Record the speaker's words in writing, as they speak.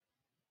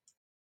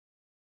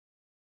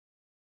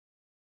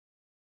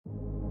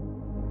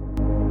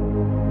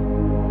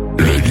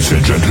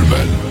and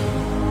gentlemen,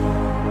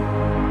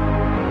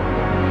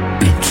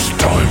 it's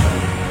time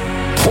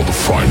for the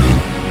final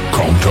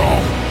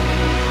countdown.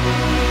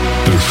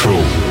 The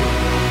show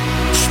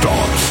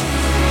starts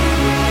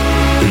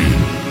in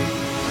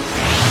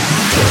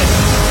 10,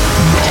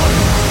 9,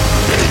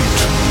 8,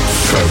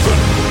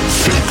 7,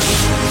 6,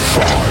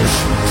 5,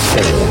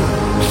 4,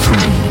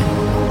 3,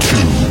 2,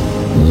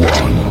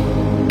 1.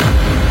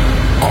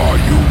 Are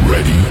you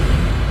ready?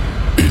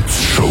 It's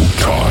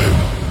showtime.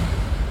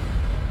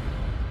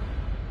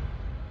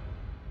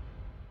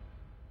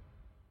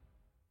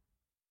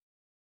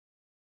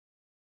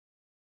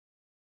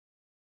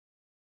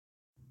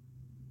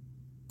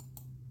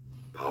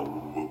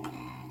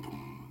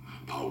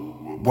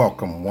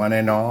 Welcome one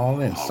and all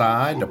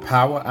inside the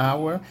Power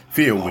Hour,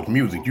 filled with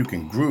music you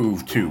can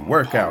groove to,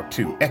 work out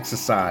to,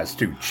 exercise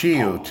to,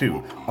 chill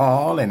to,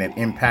 all in an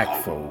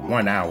impactful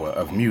 1 hour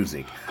of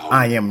music.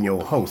 I am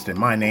your host and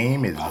my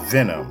name is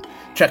Venom.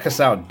 Check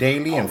us out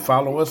daily and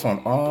follow us on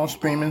all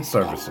streaming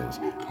services.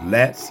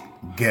 Let's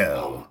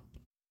go.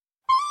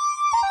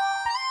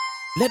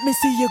 Let me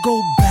see you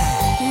go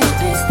back.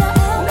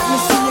 Let me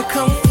see you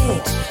come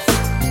forward.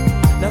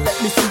 Now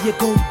let me see you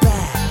go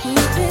back. Let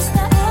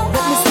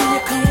me see you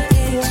come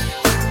forward.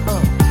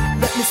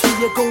 Let me see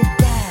you go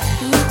back.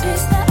 Let me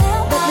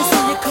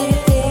see you come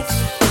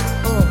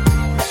forward.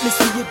 Let me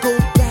see you go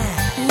back.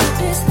 Let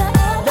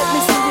me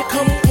see you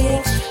come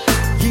forward.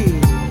 Yeah.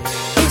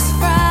 It's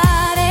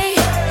Friday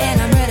and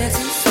I'm ready to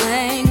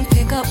sing.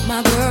 Pick up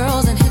my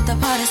girls and hit the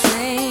party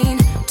scene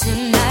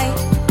tonight.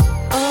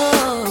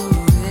 Oh,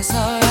 it's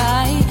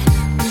alright.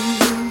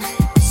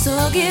 So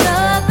get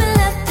up and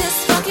let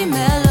this funky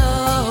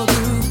mellow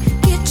groove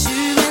get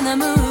you in the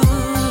mood.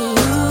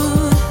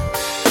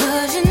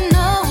 'Cause you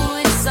know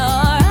it's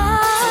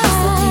alright.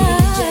 So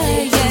DJ,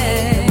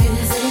 yeah.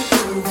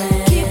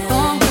 Keep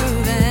on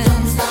grooving.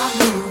 Don't stop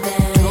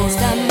moving. Don't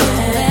stop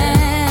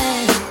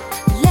moving.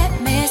 Let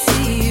me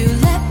see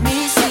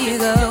you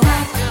go.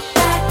 Back,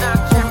 back,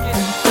 jump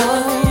and go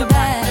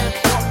back.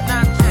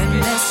 Let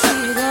me see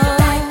you go.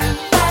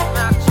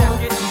 Back,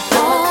 jump and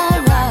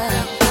alright.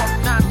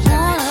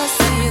 Wanna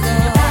see you go.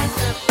 Back,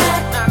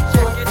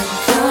 jump and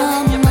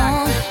come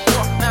on.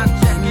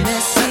 Let me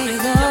see you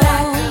go.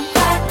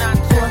 Back,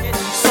 jump and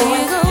see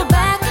you go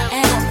back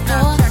and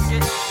forth.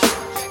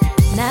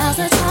 Now's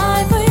the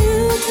time for you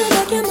to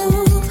make your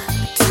move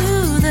to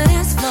the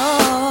dance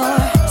floor.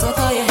 So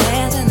throw your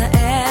hands in the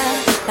air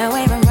and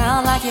wave them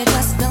around like you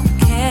just don't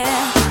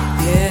care.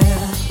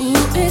 Yeah.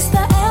 Ooh, it's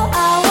the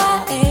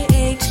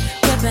LIYAH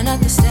ripping up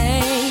the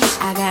stage.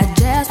 I got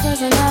jazz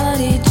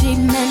personality, cheap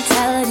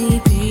mentality,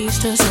 peace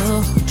to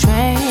soul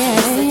train.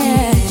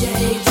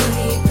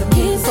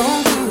 Keep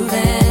on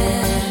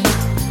grooving.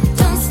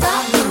 Don't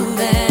stop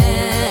moving.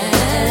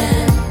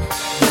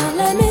 Now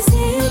let me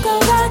see you go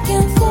back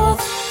and forth,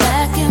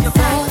 back and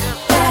forth,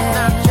 back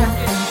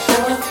and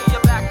forth. Oh,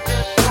 back,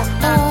 jump and forth.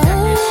 Oh,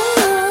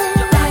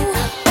 back,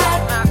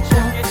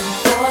 jump and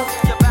forth.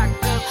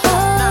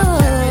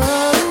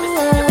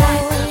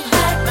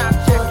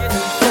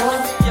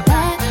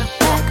 Back,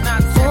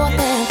 forth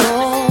and go.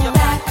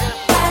 Back,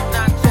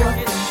 jump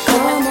and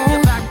come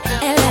on.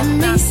 And let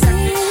me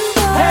see you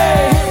go.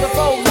 Hey, the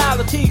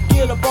formality,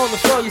 get up on the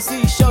floor, you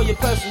see, show your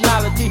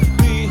personality,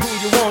 be who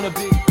you wanna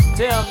be.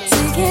 Tell me.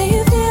 See, can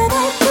you feel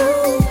that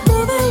groove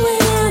moving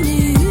within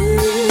you?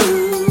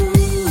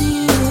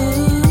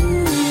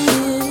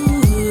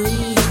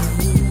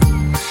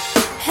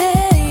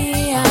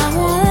 Hey, I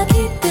wanna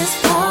keep this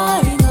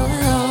party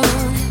going on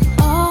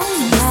all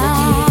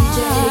night.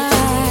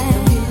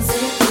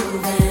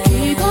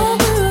 Keep on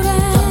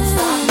grooving.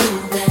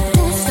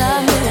 Don't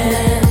stop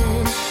moving.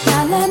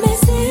 Now let me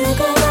see you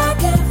go back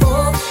and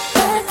forth,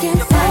 back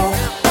and forth,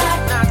 back,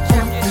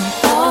 jump and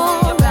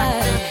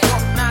alright.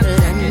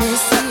 Let me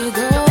see you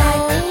go.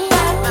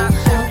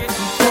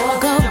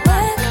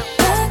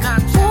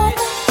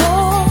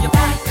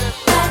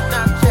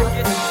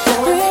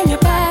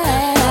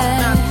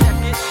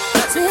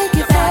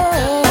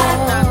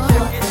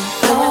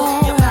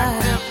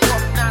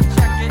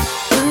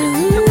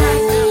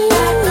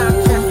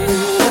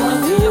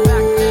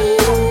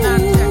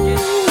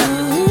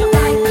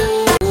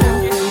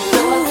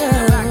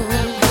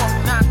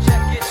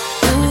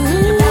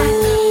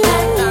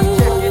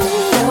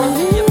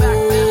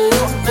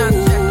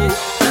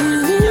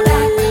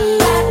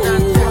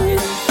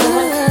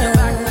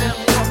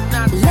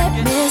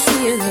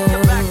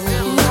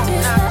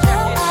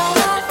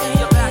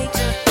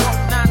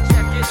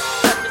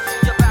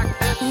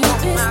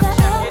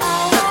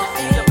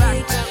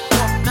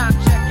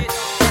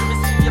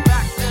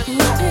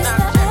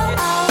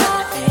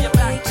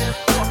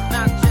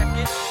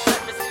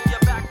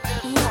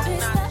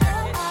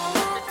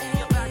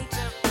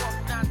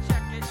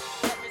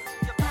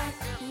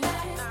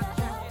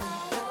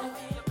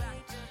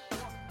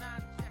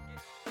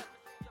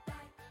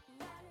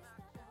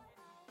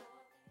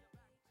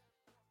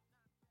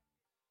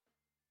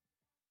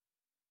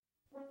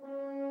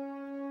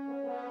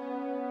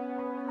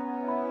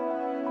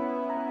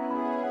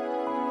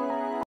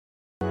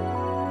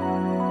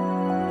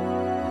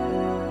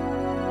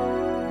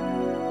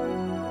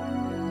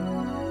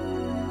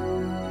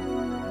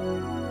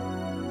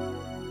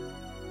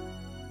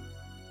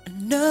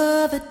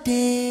 Another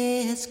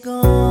day is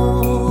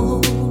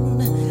gone.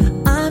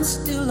 I'm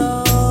still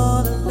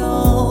all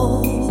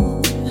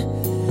alone.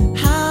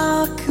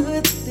 How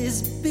could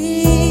this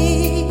be?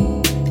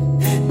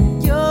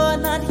 You're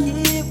not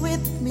here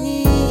with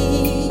me.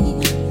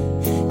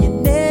 You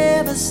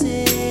never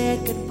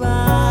said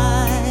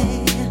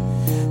goodbye.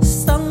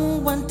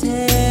 Someone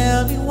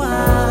tell me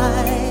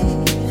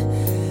why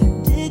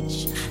did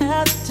you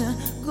have to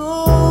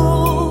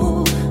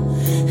go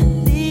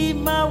and leave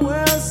my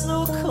world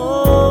so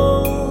cold?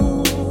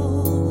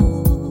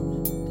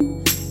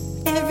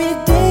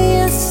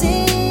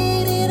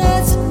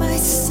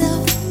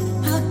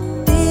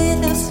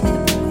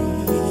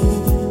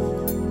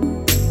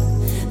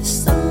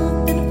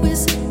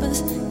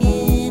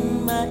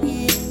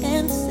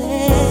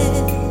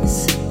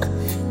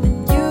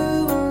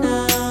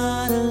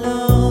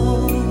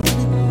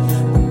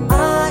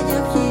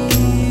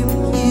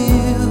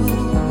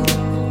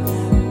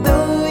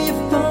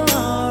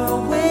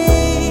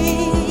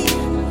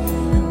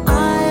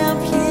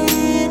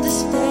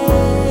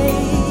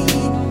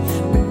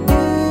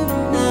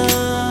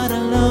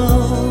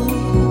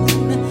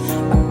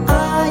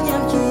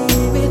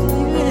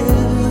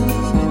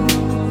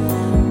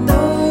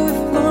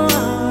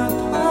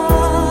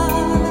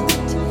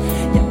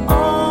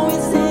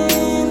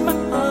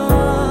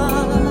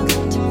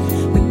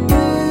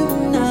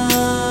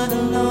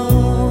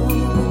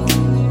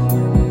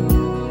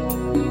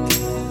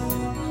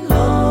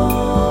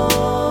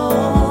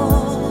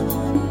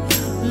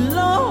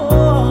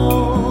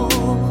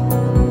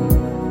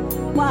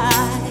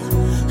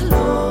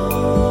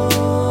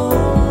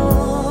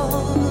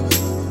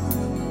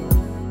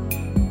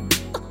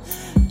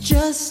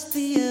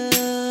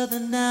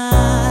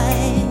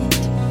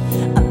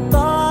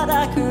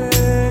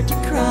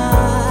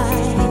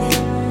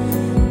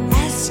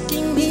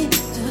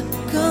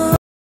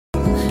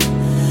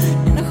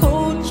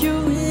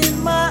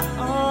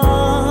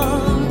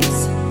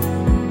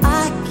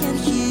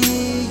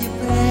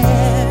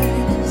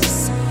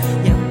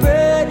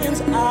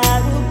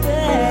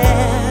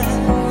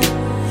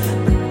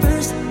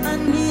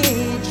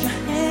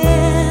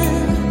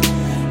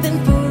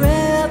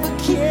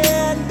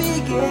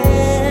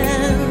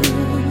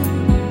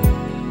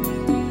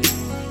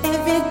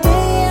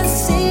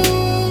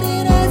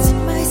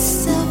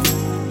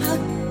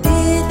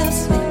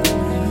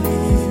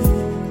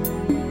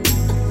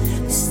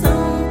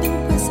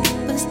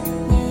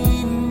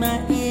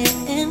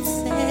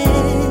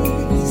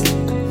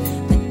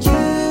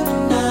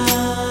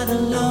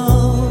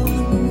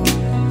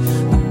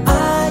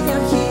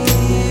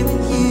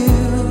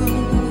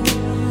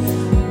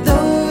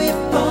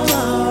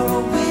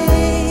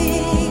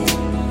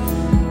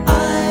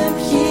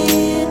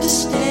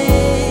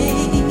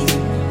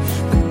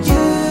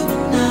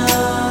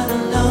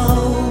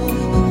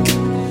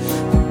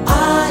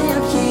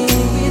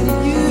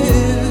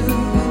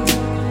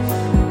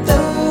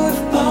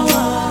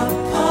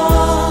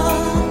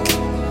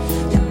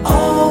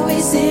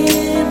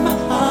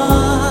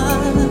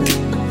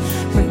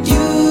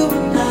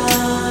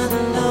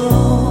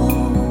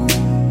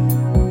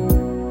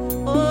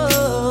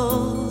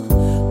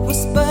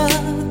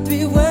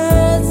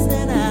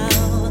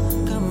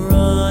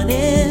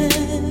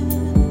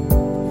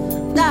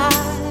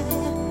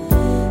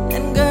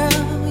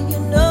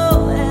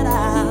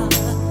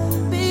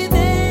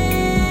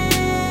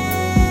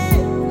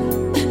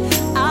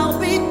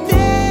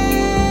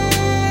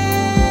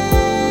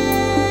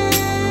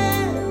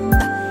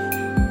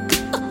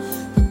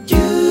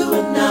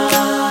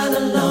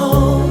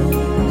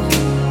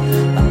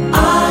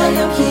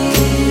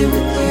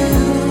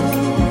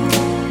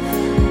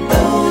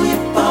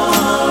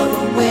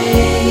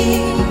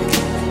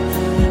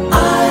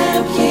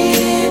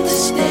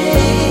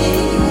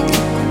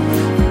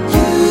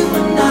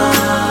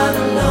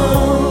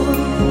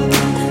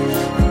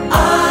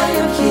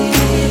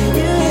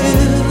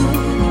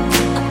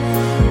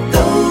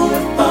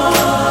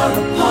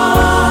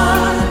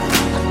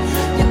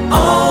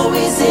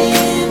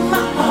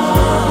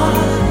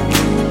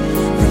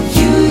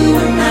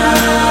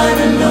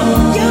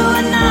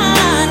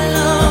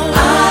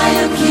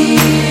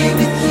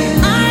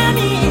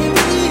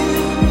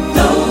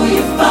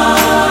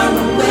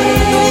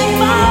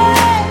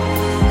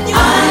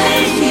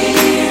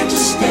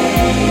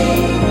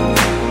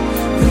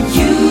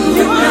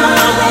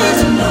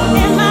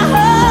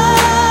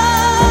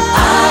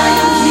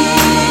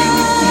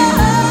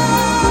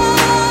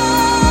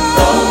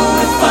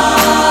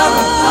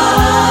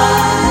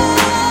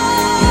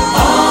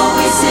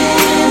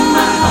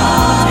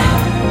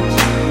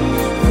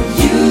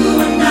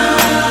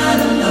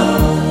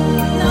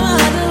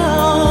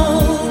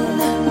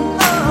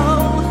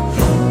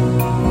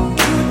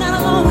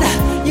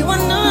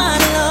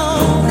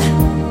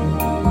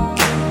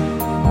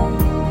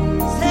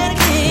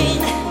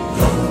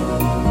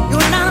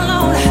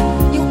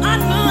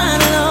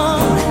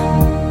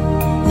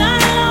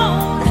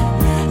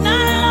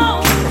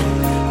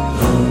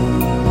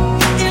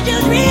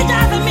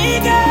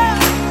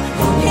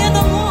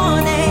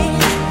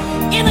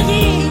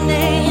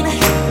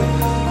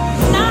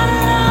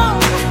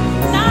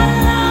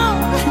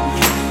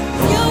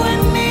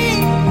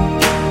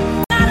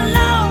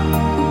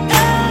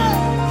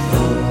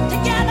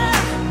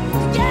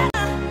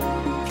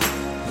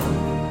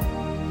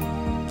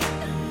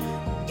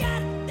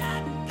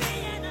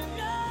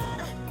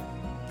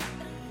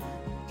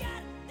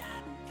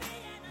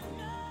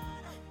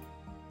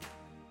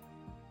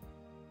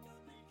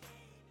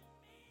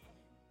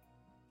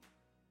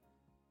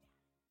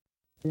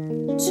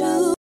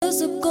 2 years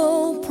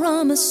ago,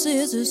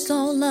 promises is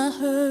all I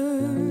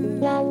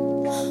heard.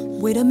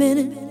 Wait a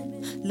minute,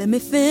 let me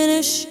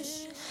finish.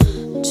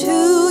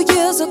 2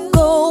 years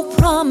ago,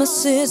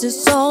 promises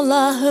is all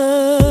I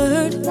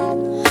heard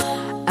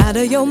out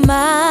of your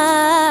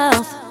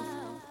mouth.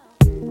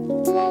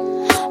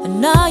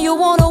 And now you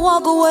wanna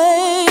walk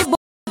away, boy,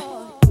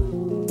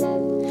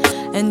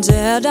 and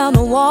tear down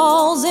the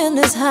walls in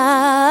this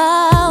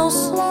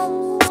house.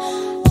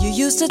 You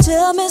used to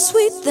tell me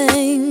sweet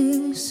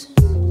things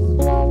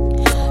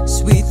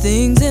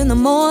in the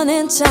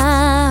morning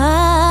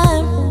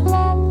time.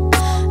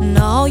 And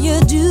all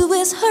you do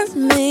is hurt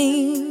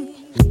me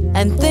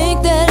and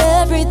think that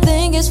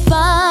everything is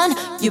fine.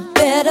 You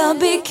better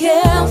be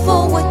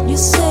careful what you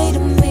say to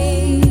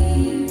me,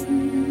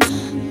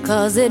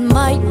 'cause it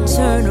might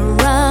turn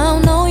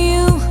around on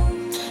you.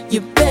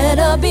 You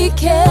better be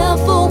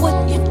careful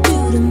what you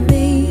do to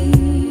me,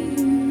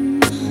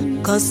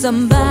 'cause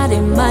somebody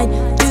might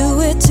do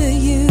it to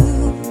you.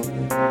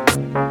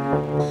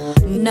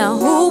 Now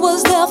who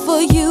was there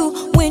for you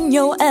when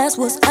your ass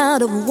was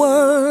out of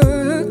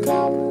work,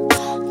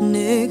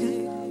 nigga?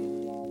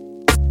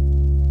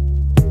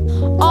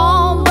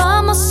 All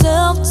by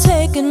myself,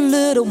 taking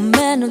little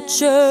man to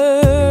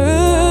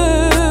church.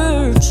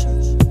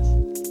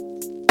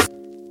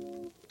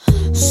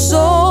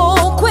 So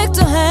quick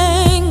to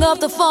hang up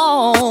the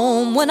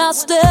phone when I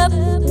step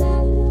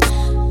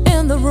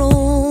in the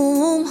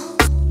room.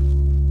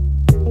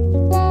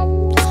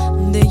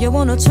 Then you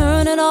wanna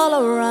turn it all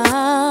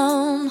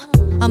around.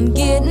 I'm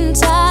getting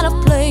tired of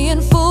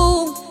playing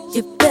fool.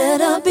 You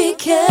better be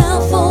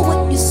careful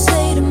what you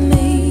say to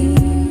me,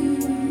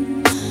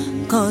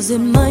 'cause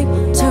it might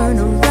turn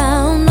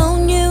around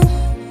on you.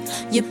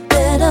 You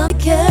better be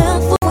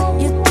careful what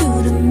you do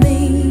to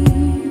me,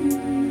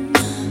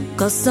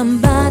 'cause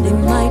somebody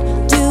might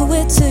do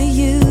it to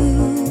you.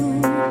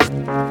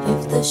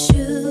 If the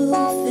shoe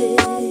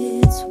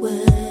fits,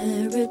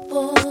 wear it,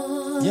 boy.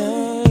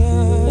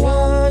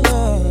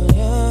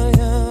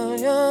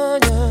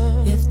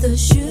 If the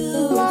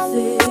shoe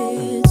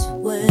fits,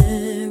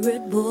 wear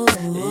it, boy.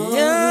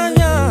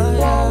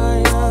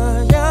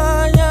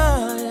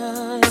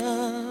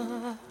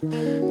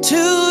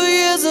 2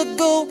 years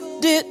ago,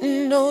 didn't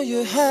know you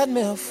had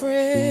male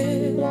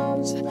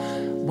friends.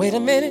 Wait a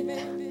minute,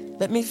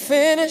 let me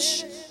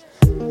finish.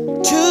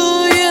 2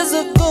 years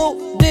ago,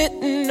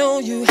 didn't know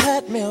you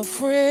had male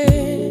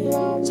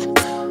friends.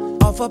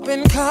 Off up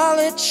in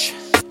college,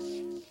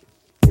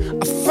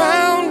 I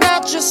found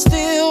out you're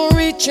still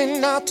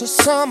reaching out to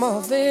some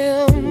of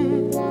them.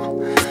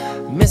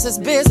 Mrs.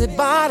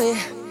 Busybody,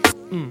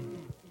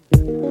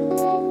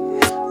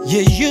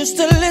 you used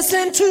to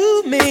listen to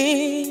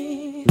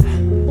me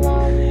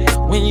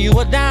when you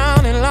were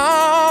down and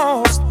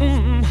lost,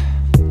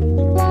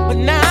 but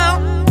now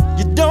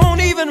you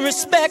don't even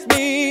respect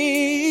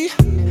me.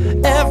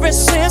 Ever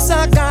since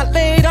I got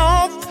laid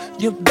off,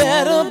 you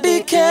better be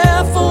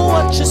careful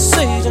what you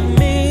say to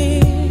me,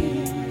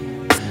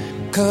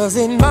 'cause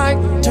it might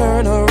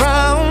turn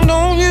around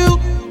on you.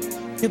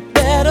 You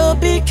better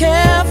be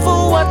careful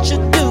what you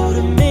do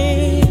to me,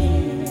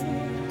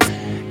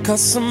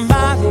 'cause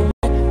somebody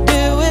might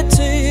do it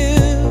to you.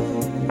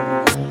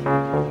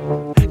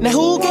 Now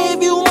who gave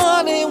you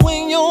money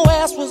when your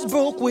ass was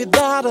broke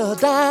without a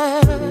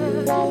dime?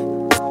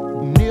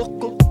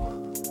 Nickel.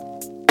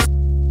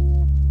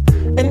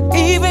 And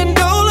even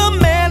though the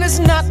man is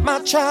not my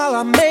child,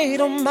 I made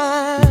him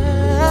mine.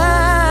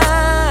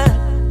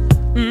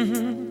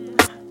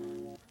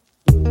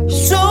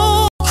 So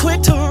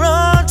quick to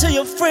run to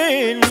your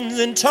friends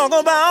and talk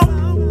about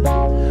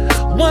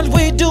what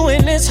we do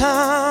in this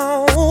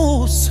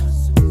house,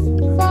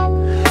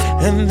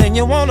 and then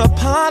you wanna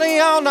party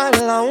all night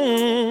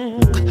long.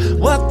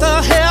 What the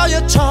hell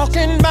you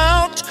talking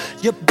about?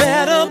 You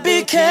better be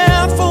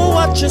careful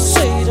what you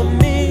say to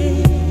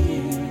me,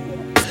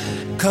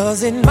 'cause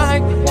it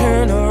might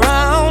turn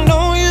around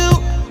on you.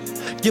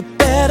 You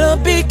better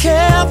be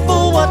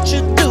careful what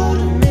you do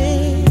to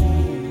me,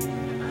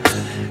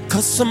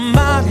 'cause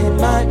somebody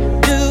might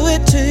do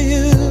it to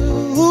you.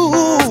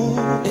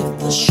 If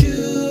the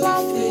shoe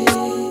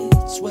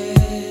fits,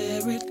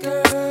 wear it,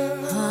 girl.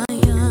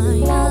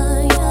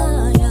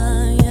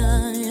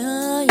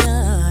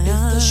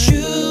 If the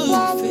shoe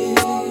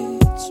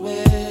fits,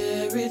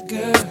 wear it,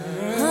 girl.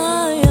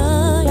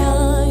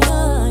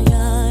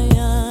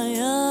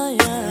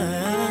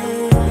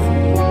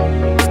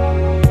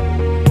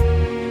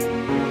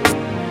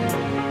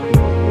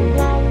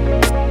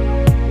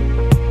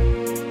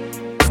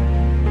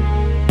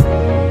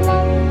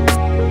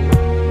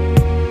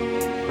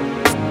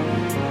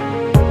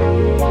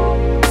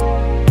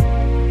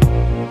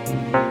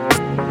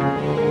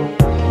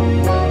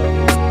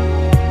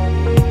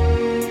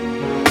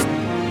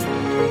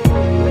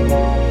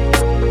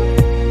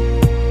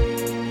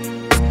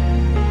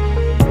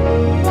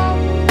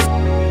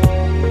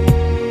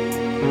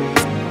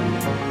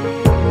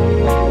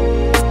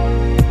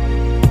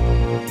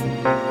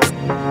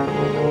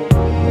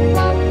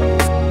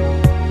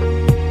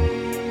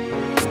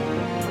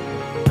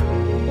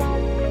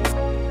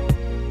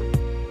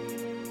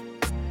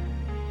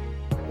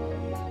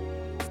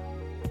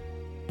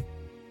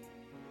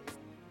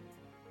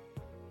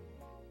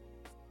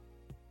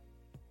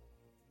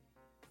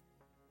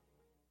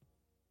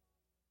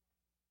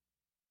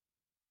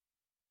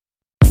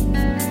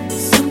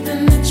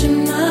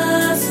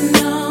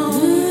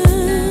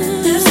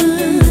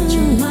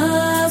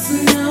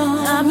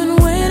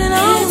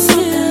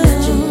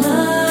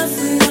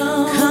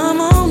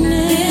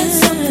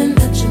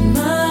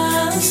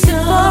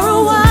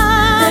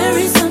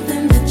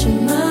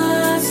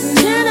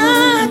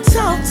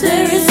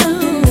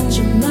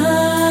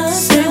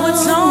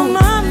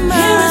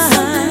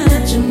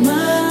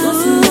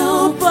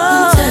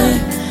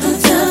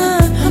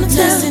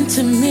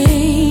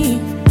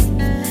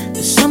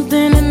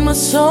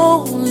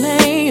 soul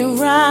ain't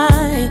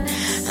right.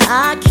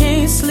 I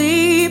can't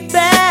sleep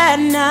at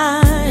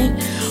night,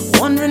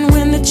 wondering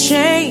when the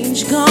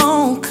change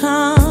gon'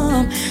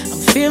 come.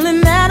 I'm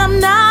feeling that I'm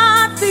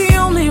not the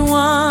only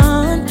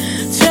one.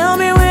 Tell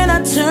me when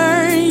I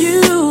turn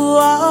you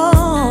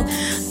off.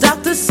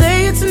 Doctors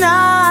say it's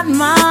not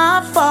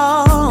my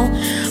fault.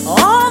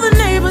 All the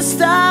neighbors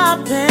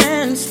stop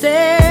and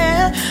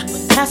stare,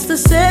 but pastor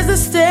says to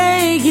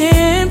stay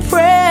in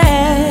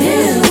prayer.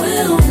 It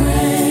will rain.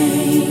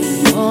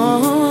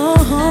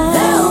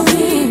 There'll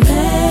be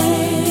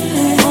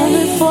pain.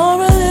 Only for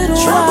a little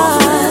while. Troubles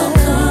will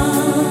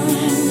come.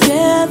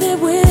 Yeah, they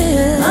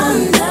will.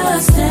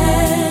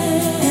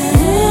 Understand.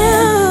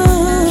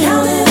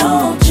 Count it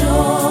all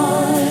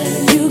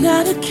joy. You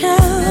gotta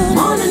count. The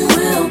morning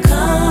will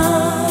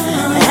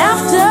come.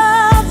 After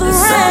the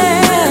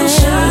rain will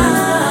shine.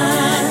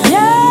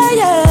 Yeah,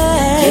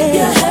 yeah. Keep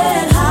your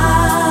head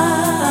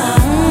high.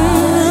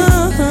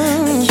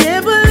 I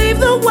can't believe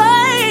the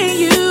way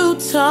you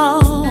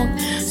talk.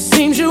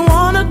 Seems you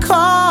wanna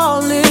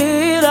call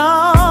it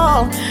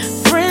off.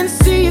 Friends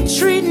see you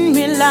treating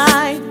me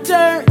like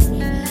dirt.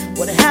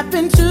 What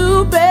happened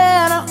to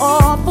better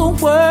or for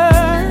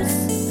worse?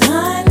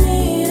 I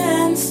need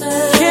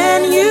answers.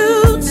 Can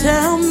you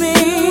tell me?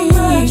 Too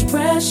much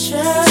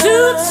pressure.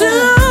 Too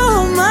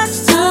much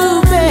to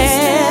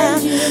bear.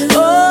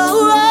 Oh,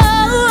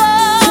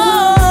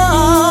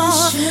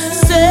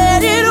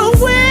 said it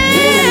will.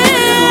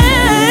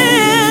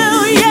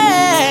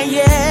 Yeah,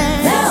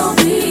 yeah. There'll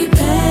be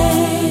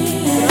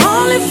pain.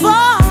 Only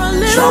for a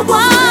little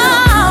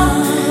while.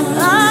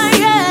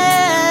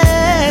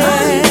 Yeah.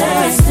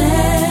 Understand.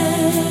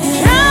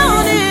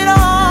 Count it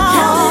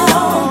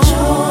all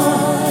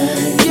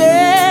joy.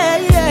 Yeah,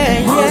 yeah,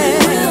 yeah. Morning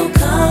will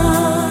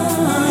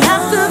come.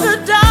 After the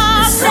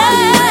darkness, the sun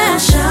will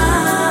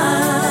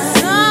shine.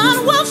 Sun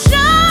will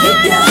shine.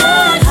 Keep your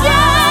head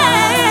high.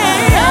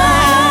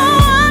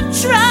 I'm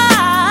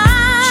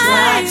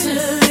trying to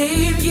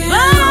leave you. Boy,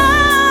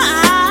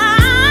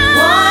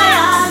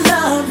 I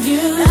love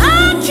you. I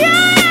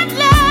can't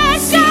let go.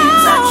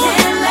 Seems I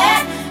can't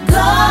let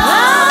go.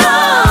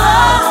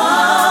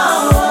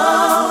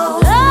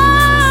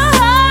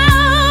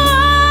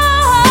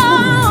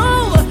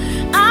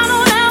 I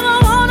don't ever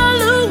wanna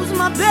lose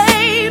my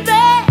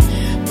baby,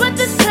 but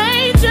this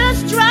pain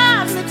just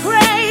drives me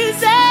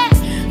crazy.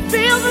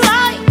 Feels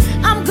like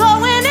I'm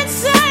going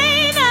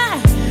insane,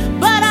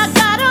 but I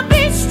gotta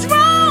be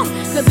strong,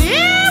 'cause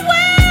it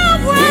will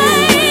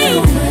rain.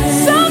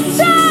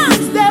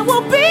 Sometimes there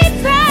will be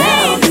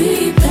pain.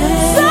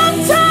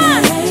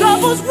 Sometimes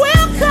troubles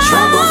will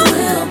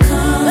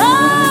come.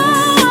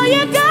 Oh,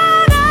 you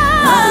gotta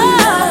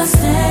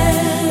understand.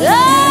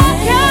 Oh,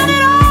 count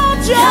it all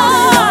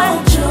joy.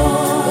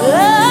 Oh,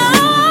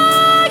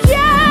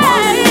 yeah.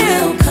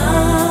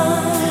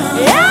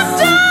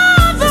 After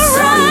the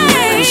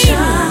rain,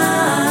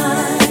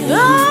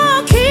 oh,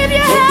 keep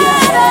your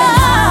head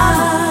up,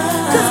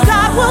 'cause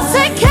God will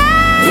take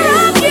care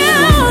of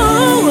you.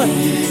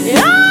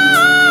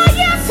 Oh,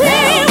 yes, He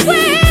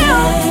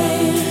will.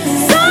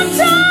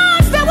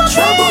 Sometimes there will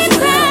be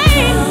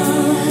pain.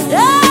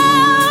 Oh,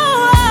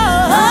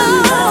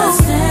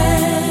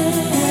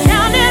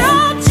 count it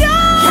all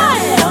joy.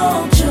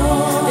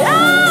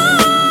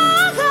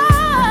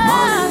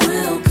 Morning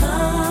will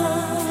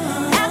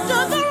come. After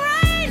the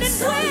rain, it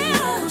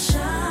will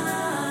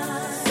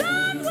shine.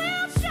 Sun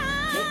will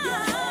shine. Keep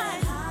your head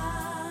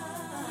high.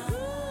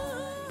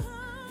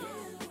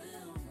 It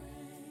will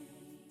rain.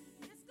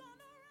 It's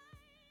gonna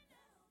rain.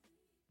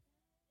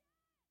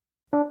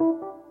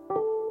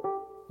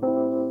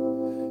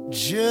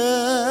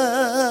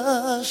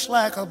 Just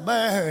like a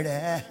bird,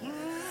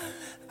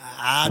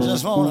 I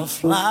just wanna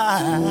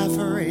fly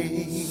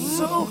free.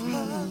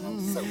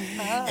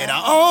 And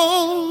I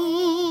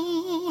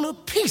own a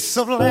piece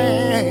of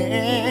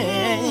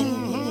land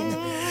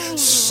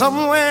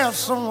somewhere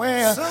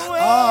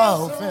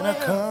off in a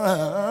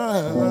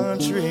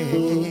country.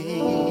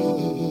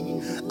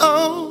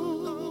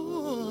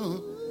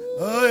 Oh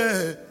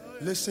yeah,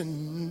 listen.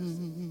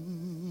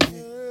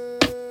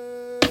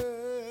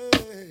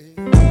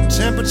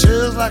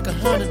 Temperatures like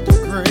 100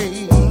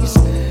 degrees,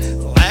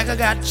 like I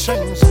got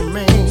chains on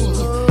me.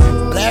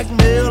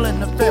 Blackmail in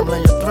the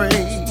family of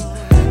three,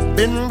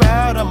 been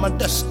right on my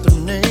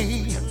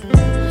destiny.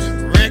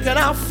 Reckon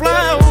I'll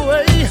fly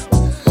away,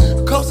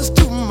 'cause it's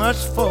too much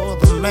for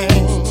the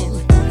man.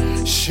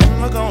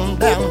 Shouldn't have gone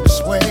down this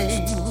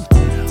way.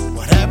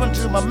 What happened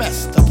to my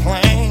master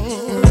plan?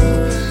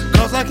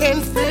 'Cause I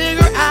can't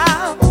figure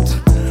out,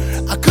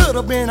 I could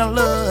have been a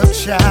love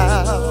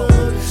child.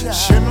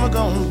 Shouldn't have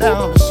gone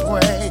down this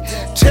way.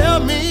 Tell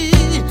me,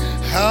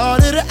 how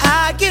did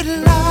I get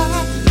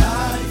lost?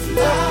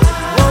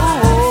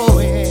 Oh,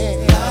 yeah.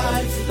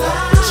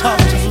 Talk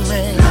to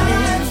me.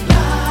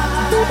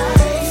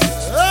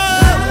 Oh,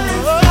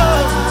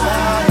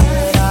 how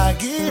did I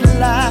get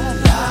lost?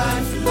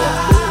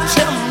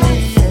 Tell me,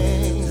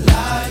 yeah.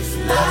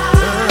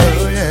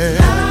 Oh, yeah.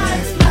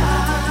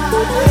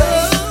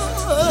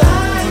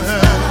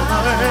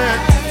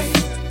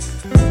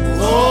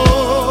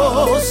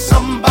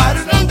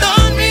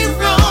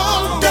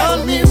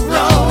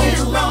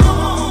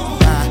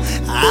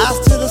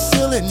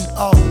 feeling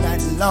all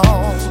night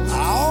long.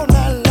 All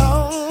night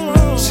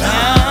long.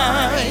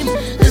 Time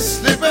is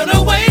slipping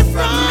away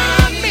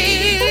from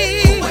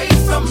me. Away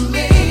from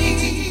me.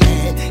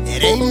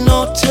 It ain't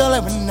no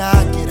telling when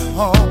I get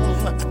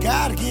home. I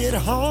gotta get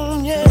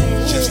home, yeah.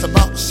 Just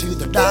about to see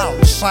the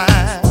dollar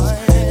signs.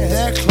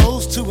 They're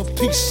close to a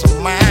peace of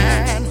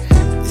mind.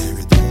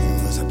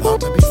 Everything was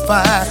about to be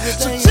fine.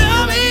 So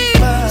tell me,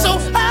 so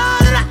how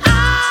did I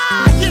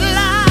get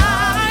life?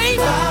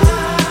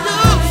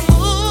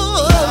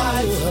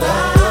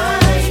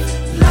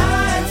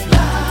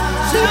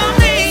 Tell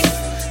me,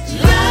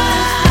 I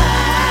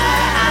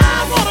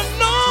wanna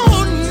know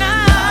now.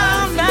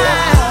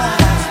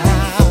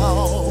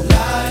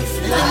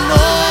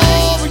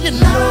 You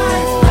know.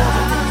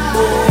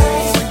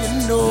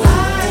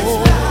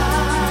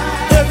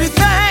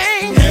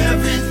 Everything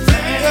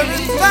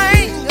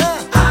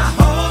I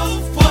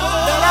hope for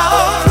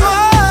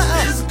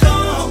is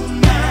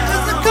gone now.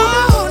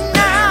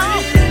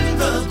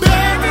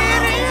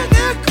 Buried in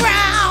the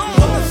ground.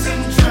 Hopes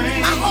and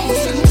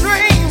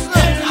dreams,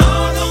 and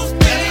all those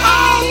things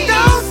I'll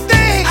never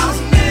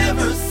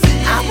see.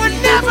 I would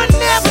never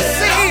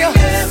see.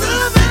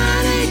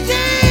 Somebody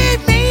gave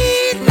me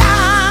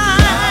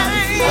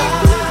life.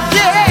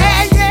 Yeah.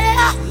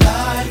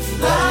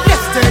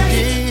 Yes, they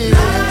did.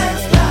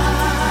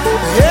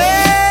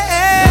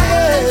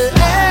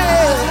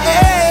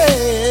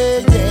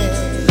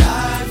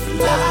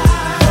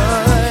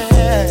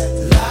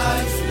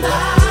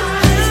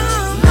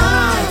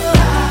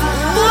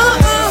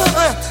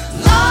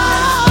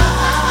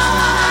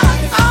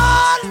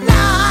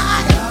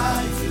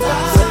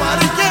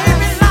 Somebody gave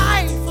me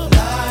life.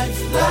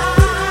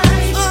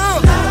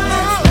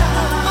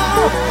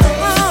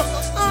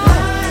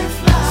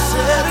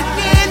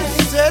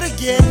 Said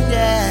again,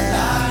 yeah.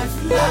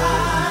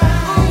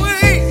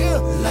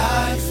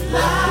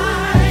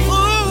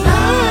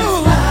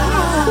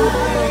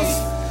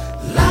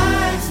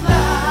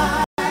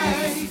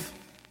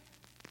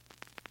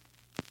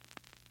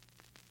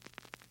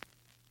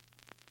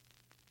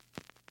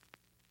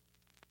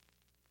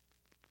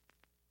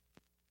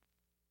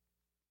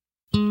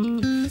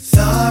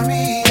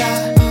 Sorry, I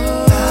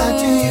lied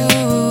to you,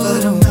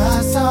 but I'm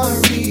not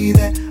sorry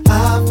that I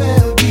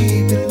fell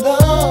deep in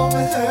love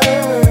with her.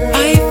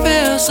 I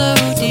feel so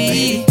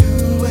deep.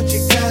 Do what you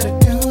gotta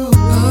do.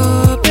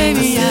 Oh,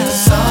 baby, I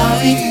said,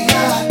 sorry, I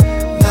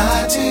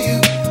lied to you,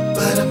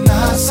 but I'm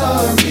not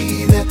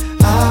sorry that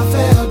I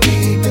fell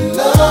deep in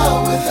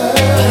love with her.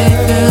 I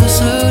feel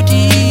so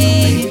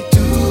deep.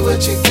 Do what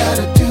you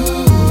gotta do.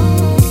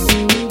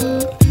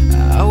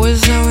 I was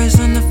always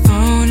on the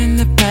phone in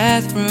the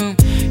bathroom.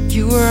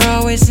 You were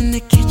always in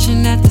the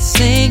kitchen at the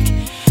sink.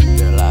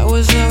 Girl, I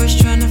was always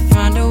trying to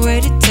find a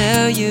way to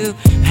tell you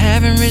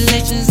having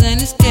relations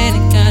and it's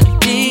getting kinda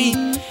deep.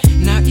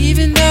 Now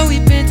even though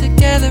we've been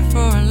together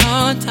for a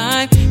long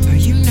time, girl,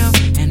 you know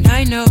and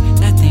I know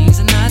that things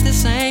are not the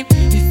same.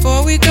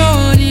 Before we go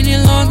on any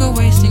longer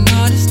wasting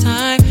all this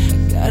time, I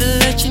gotta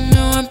let you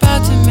know I'm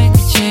about to make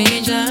a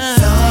change.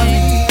 Sorry,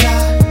 I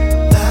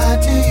lied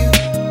to you,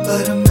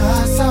 but I'm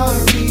not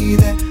sorry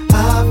that I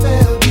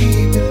fell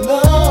deep in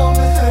love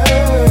with her.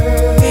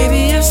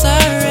 Baby, I'm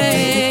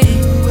sorry.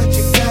 Do what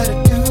you gotta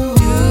do.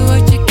 Do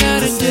what you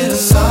gotta do.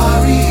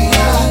 Sorry,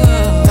 I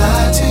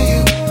lied to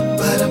you,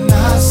 but I'm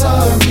not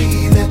sorry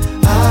that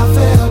I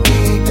fell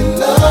deep in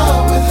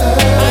love with her.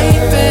 I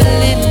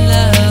fell in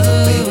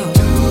love.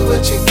 Do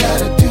what you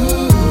gotta do.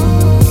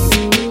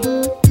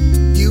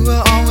 You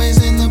were always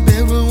in the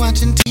bedroom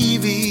watching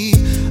TV.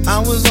 I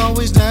was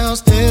always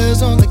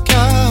downstairs on the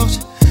couch,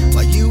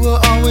 while you were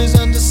always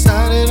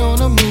undecided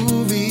on a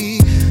movie.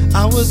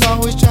 I was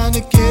always trying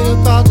to get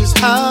about this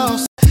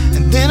house,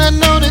 and then I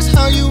noticed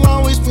how you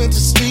always went to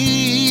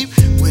sleep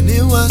when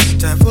it was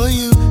time for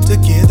you to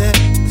give that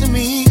to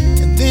me.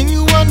 And then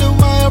you wonder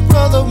why a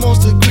brother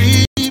wants to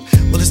grieve.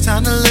 Well, it's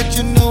time to let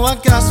you know I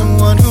got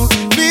someone who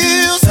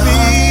feels me.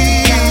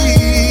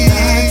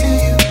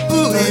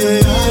 Ooh,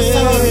 yeah.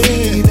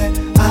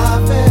 I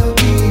fell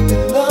deep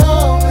in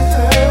love with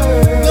her.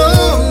 No,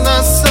 I'm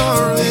not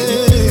sorry.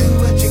 Do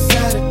what you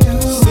gotta do.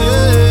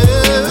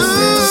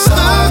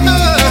 Sorry,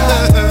 I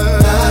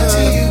lied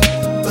to you,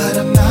 but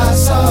I'm not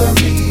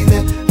sorry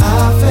that I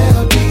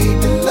fell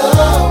deep in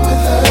love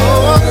with her.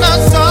 Oh, I'm not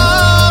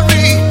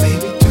sorry.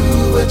 Baby, do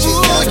what you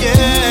gotta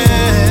do.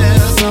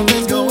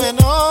 Something's going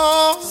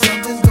on.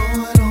 Something's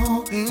going on.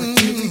 What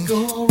did go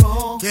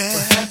wrong? Yeah.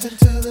 What happened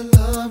to the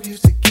love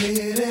used to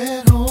get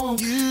at home?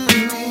 You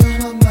be on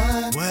my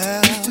mind.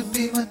 Well, used to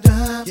be my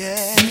dime.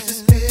 Yeah. Used to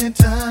spend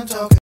time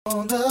talking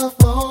on the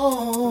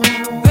phone.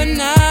 But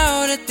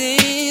now that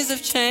things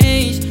have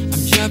changed,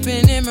 I'm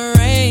jumping in my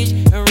range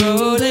and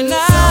rolling out.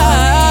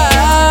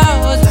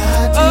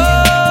 Oh,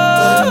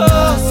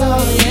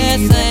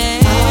 yes I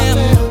am.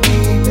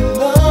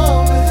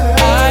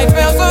 I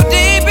fell so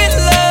deep in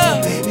love.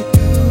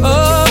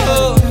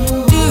 Oh,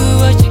 do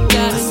what you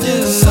gotta do.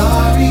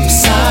 Sorry,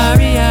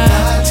 I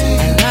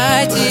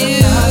lied to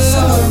you.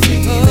 So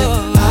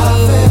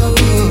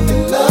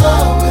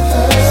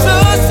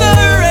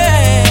sorry.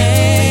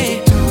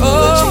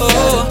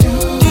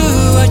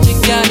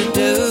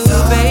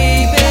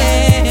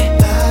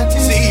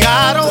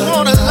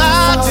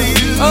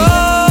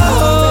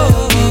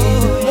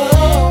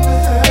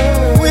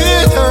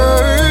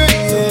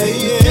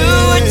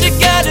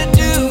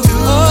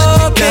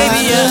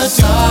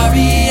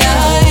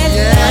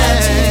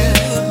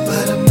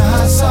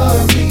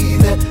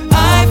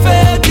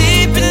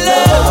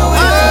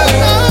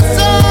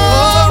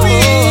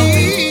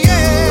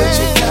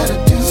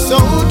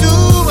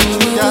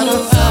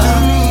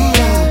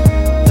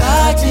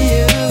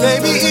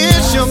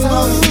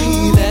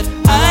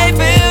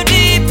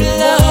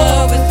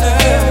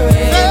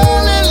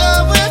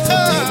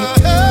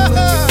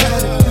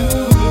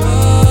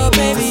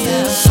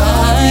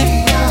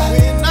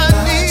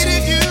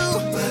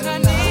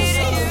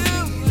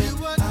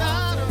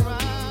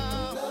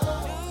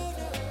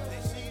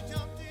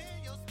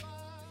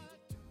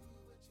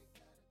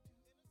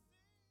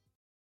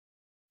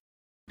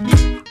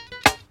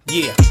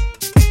 Yeah.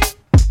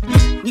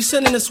 We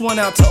sending this one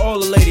out to all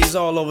the ladies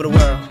all over the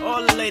world.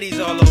 All the ladies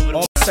all over the world.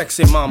 All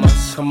sexy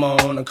mamas, come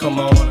on and come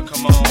on and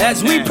come on.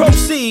 As we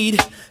proceed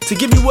to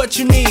give you what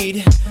you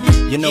need,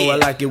 you know I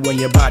like it when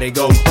your body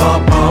go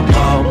pop, pop,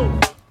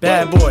 pop.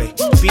 Bad boy,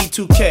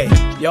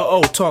 B2K. Yo,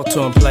 oh, talk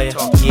to him, player.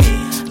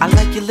 Yeah. I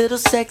like your little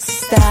sexy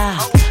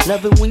style.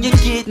 Love it when you're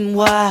getting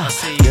wild.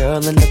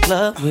 Girl in the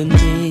club with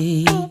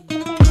me.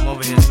 Come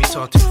over here, let me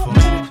talk to you for a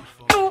minute.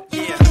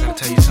 Yeah, I gotta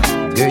tell you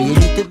something. Girl, you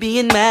need to be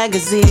in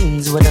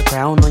magazines with a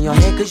crown on your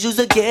head, 'cause you's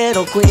a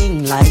ghetto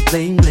queen. Like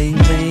bling, bling,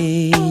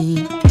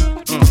 bling.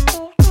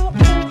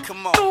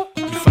 Come on.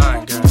 You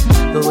fine, girl.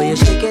 The way you're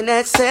shaking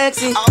that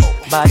sexy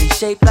body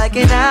shaped like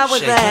an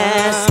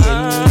hourglass. Give me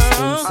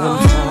some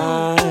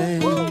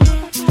time.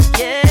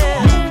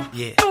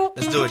 Yeah,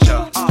 let's do it,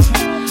 y'all. I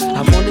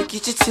wanna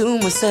get you to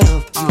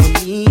myself, you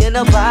and me and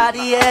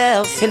nobody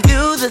else, and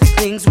do the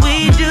things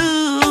we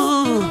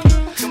do.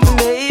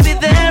 Baby,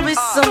 there is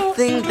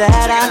something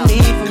that I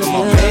need from you. Come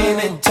on,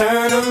 baby,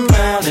 turn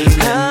around and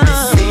let me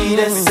see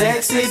that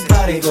sexy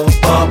body go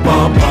pop,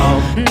 pop,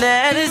 pop.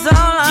 That is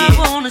all I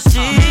wanna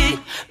see.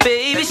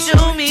 Baby,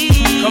 show me.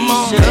 Come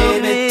on, show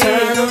Baby, me.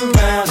 turn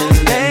around and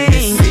let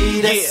me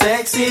see that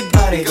sexy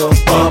body go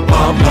pop,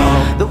 pop,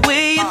 pop. The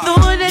way you're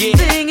throwing that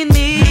thing in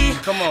me,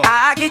 Come on.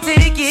 I can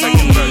take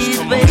Second verse, it,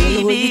 come on. baby.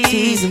 The way you're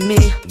teasing me,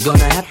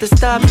 gonna have to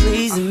stop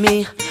pleasing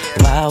me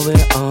while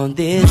we're on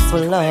this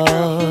floor.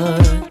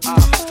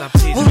 Stop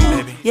teasing me,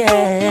 baby.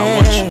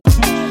 Yeah.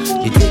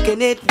 You're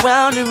taking it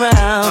round and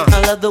round. I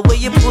love the way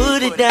you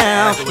put it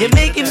down. You're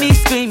making me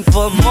scream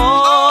for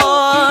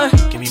more.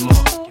 Give me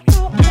more.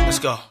 Let's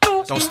go.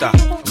 Don't stop.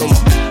 Come on.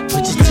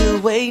 Put your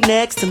two-way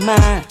next to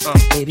mine.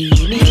 Baby,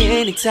 you need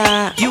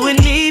anytime. You and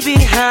me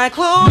behind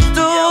closed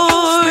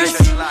doors.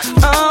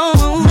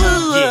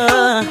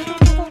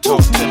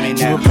 Talk to me You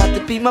now. about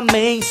to be my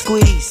main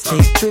squeeze.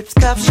 Take trips,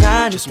 cop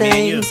shiny Just me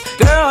and you. things.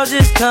 Girl,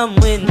 just come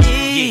with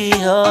me.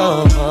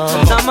 Oh,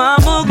 now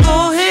mama,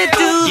 go ahead,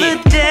 do the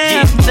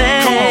damn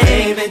thing. Come on,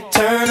 Baby,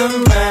 turn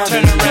around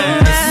Turn and let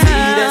around. me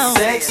see that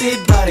sexy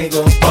body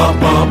go pop,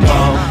 pop,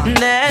 pop.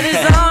 That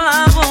is all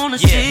I wanna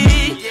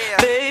see.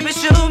 Baby,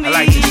 show me. I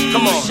like this.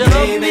 Come on. Show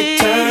Baby, me.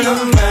 turn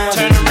around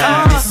Turn and let me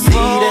around. see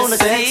that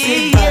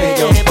sexy body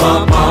go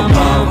pop, pop,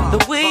 pop.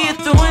 The way you're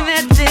throwing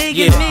that thing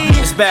Yeah, at me.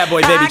 it's Bad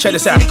Boy, baby. Check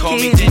this out. Call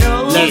me Diddy.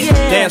 Let's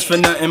dance for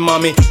nothing,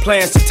 mommy.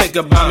 Plans to take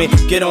a mommy.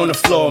 Get on the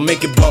floor,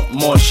 make it bump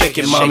more, shake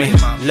it, mommy.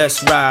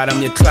 Let's ride,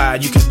 I'm your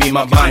Clyde, you can be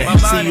my Bonnie.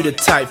 See you the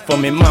type for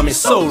me, mommy,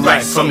 so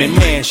right for me,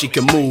 man, she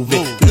can move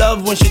it.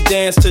 Love when she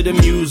dance to the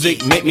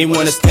music, make me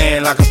wanna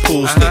stand like a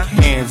pool stick.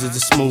 Hands is the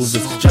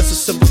smoothest, just a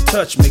simple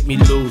touch make me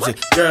lose it.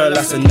 Girl,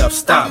 that's enough,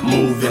 stop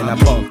moving, I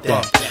bump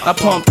that. I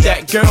pump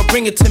that, girl,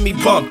 bring it to me,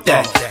 bump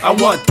that. I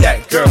want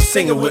that, girl,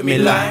 sing it with me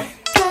like.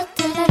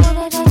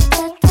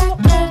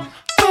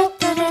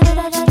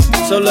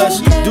 So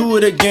let's do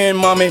it again,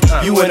 mommy.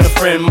 You and a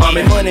friend,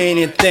 mommy. Money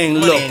ain't a thing.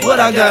 Look, what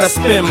I gotta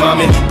spend,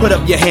 mommy. Put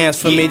up your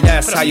hands for me.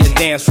 That's how you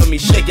dance for me.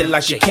 Shake it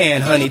like you can,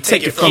 honey.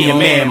 Take it from your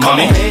man,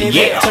 mommy.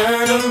 Yeah.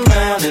 Turn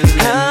around and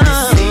let me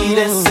see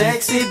that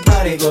sexy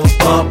body go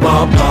pop,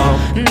 pop,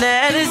 pop.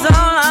 That is all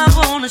I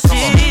wanna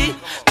see.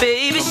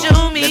 Baby,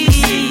 show me.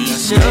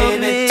 Show Baby,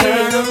 me.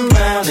 turn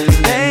around and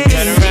let me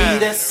see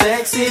that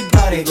sexy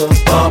body go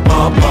pop,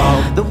 pop,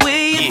 pop. The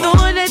way you're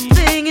throwing that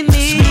thing in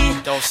me,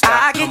 Don't stop.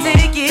 I can Come on.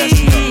 take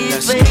Let's go. it,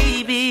 Let's go.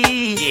 baby.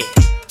 Yeah.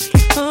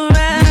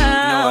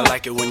 Around. I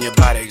like it when your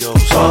body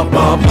goes Pop,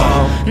 pop,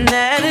 pop.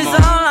 That is all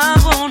I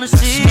wanna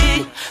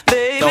see.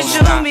 Baby, Don't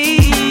show stop.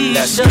 me.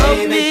 Let's Show go.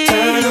 me. Baby,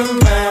 turn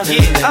around and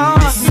Yeah. let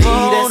me see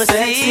that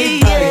sexy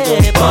body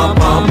go pop,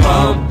 pop,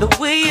 pop. The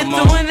way you're Come on.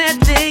 throwing that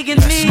thing in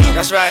me,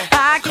 That's right.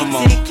 I can Come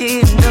on. take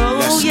it, no,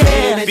 Let's go.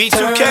 yeah. B2K.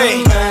 Turn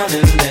around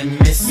and let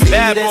me see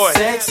Bad that boy.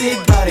 sexy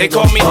body They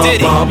go call me pop,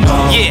 Diddy. pop,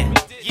 pop. Yeah.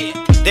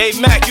 Dave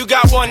Mack, you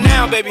got one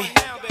now, baby.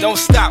 Don't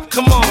stop.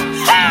 Come on.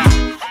 I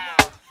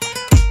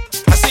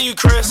see you,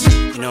 Chris.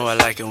 You know I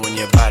like it when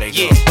your body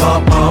goes.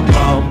 Pop, pop,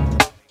 pop.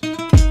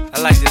 I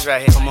like this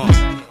right here. Come on.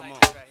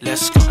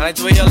 Let's go. I like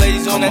the way y'all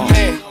ladies on that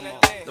thing.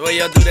 The way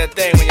y'all do that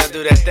thing when y'all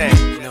do that thing.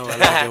 You know I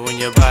like it when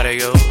your body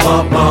goes.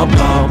 Pop, pop,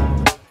 pop.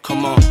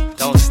 Come on.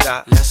 Don't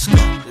stop. Let's go.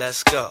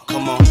 Let's go.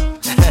 Come on.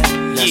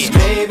 Let's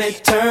baby,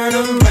 turn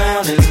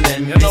around and let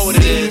me know what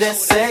it see is. that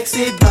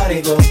sexy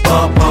body go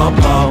pop, pop,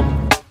 pop.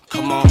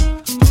 Come on.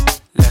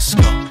 Let's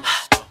go.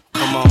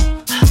 Come on.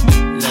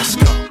 Let's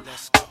go.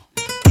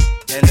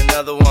 And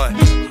another one.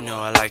 You know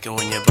I like it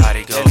when your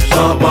body goes.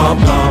 Pop, pop,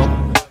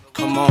 pop.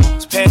 Come on.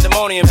 It's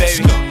pandemonium,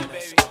 baby.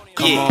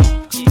 Come on.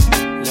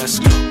 Let's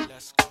go.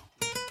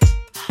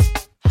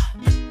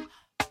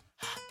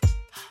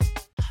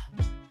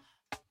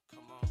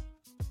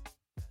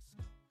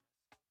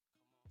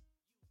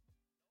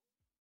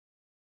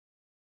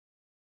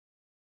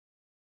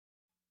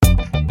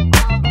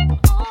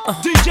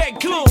 DJ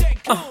Clue,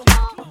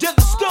 Get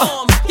the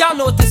Storm. Y'all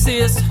know what this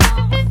is.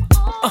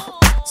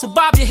 So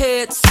bob your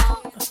heads.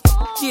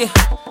 Yeah.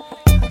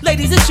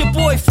 Ladies, it's your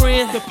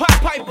boyfriend. The Pop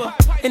Piper,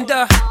 And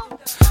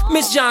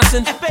Miss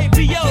Johnson. FABO.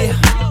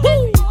 Yeah.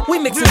 Woo! We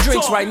mixing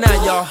drinks right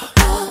now, y'all.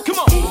 Come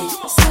on.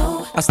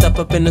 I step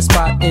up in the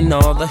spot and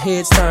all the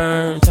heads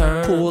turn.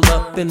 Pull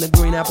up in the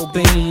green apple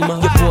beam.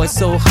 Your boy's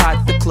so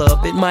hot, the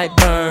club it might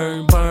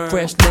burn.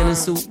 Fresh linen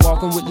suit,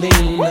 walking with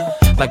lean.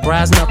 Like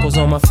brass knuckles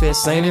on my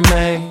fists, ain't it,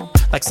 man?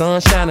 Like sun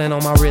shining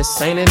on my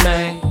wrist, ain't it,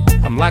 man?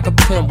 I'm like a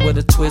pimp with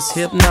a twist,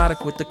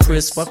 hypnotic with the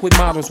crisp. Fuck with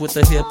models with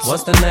the hips,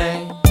 what's the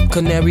name?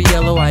 Canary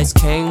yellow ice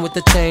came with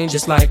the chain,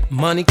 just like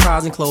money,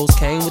 cars, and clothes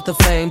came with the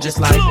fame, just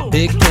like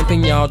big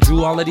pimpin', y'all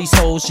drew all of these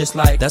hoes, just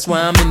like that's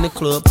why I'm in the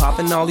club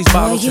popping all these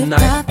bottles you tonight.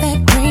 Got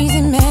that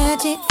crazy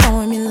magic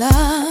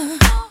formula,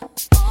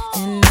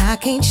 and I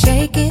can't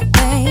shake it,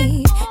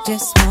 babe.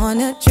 Just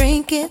wanna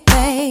drink it,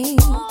 babe.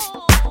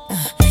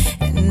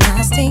 And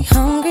I stay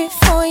hungry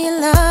for your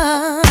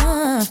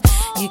love.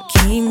 You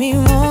keep me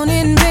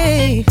wanting,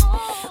 babe.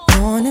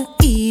 Wanna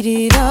eat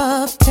it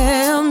up.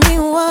 Tell me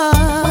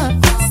what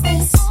is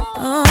this?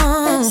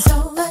 That's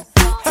so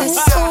addictive.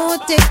 It's so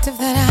addictive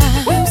that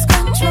I lose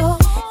control.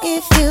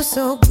 It feels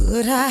so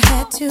good, I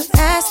had to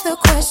ask the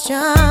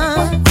question.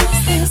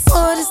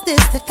 What is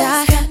this that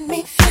got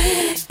me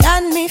feeling?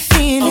 Got me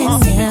feeling,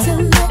 yeah. To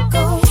let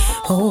go.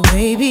 Oh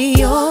baby,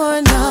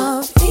 your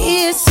love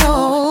is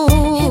so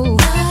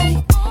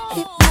hypnotic,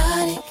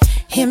 hypnotic,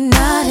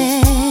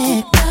 hypnotic,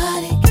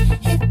 hypnotic,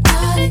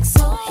 hypnotic,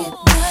 so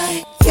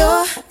hypnotic.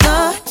 Your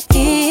love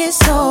is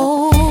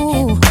so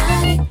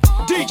hypnotic,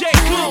 DJ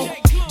Clue,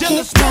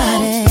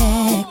 hypnotic,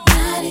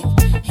 hypnotic,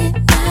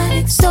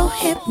 hypnotic, so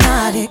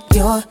hypnotic.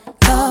 Your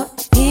love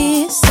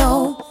is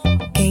so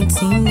can't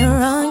seem to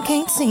run,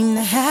 can't seem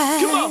to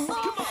hide.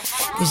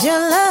 'Cause your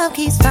love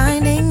keeps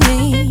finding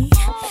me.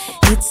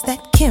 It's that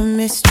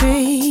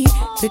chemistry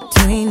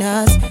between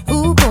us.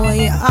 Ooh boy,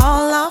 you're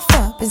all off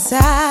up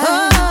inside.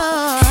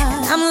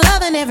 And I'm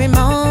loving every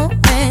moment.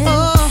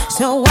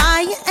 So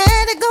why you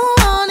had to go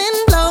on and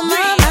blow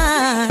my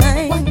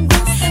mind?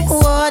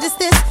 What is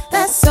this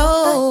that's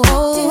so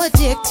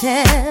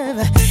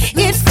addictive?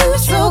 It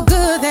feels so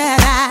good that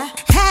I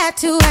had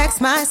to ask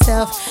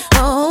myself,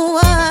 oh,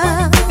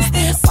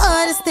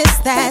 what is this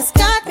that's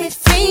got me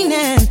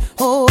feeling?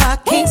 Oh, I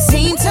can't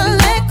seem to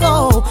let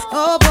go.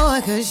 Oh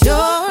boy, 'cause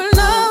your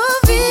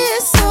love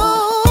is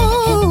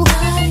so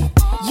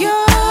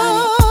your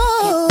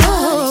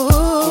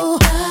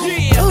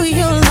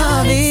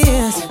love is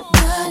so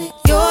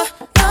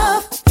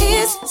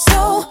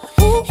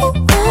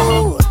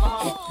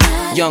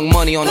Young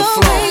Money on the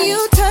floor.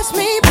 You touch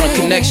me, on a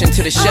connection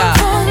to the shop.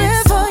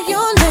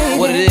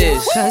 What it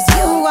is. 'Cause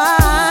you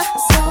are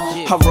so.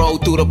 I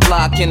rode through the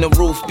block and the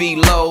roof be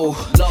low.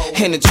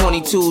 And the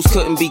 22s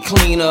couldn't be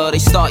cleaner. They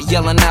start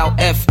yelling out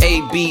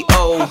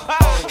F-A-B-O.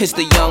 It's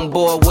the young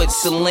boy with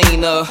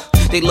Selena.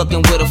 They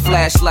looking with a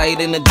flashlight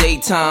in the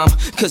daytime.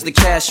 'Cause the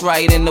cash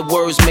right and the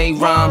words may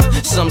rhyme.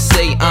 Some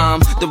say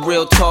I'm the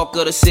real talk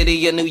of the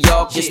city of New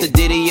York. Just a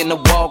ditty and a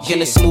walk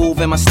and a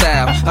smooth in my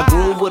style. I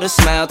groove with a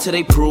smile till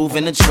they prove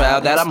in the trial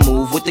that I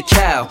move with the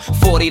cow.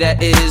 40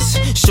 that is,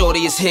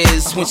 shorty is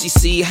his. When she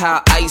see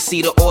how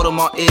icy the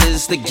Audemars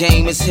is, the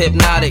game is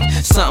hypnotic.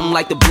 Something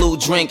like the blue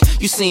drink.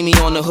 You see me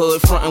on the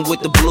hood frontin'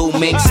 with the blue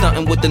mink,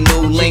 stuntin' with the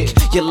new link.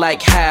 You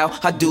like how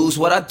I do's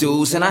what I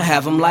do's and I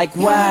have them like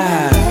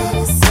wow.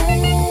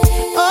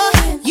 Oh,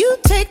 you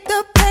take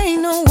the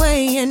pain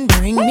away and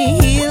bring me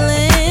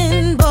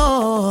healing,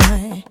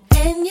 boy.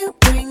 And you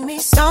bring me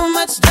so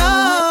much joy.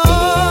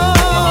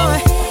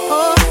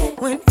 Oh,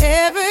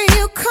 whenever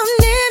you come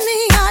near me,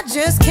 I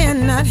just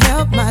cannot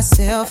help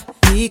myself.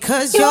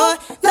 Because your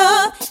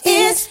love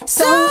is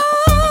so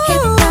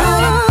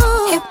hypnotic,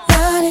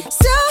 hypnotic,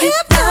 so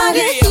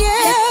hypnotic,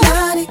 yeah.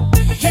 Hypnotic,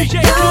 DJ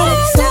your Clue. love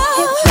is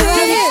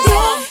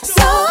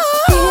so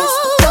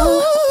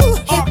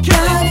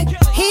hypnotic,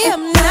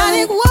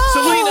 hypnotic, whoa.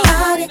 Selena.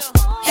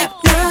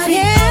 Hypnotic,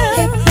 yeah,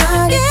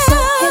 hypnotic, so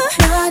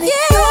hypnotic,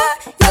 yeah.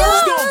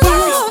 Your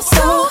love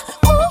so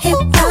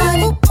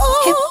hypnotic,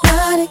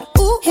 hypnotic,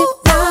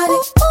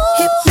 hypnotic,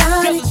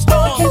 hypnotic,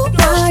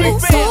 hypnotic,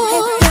 so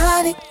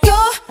hypnotic.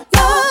 Your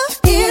love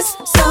is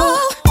so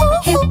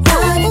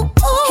hypnotic,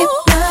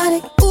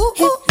 hypnotic,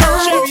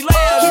 hypnotic,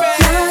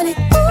 hypnotic,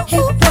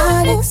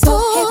 hypnotic, so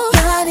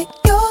hypnotic.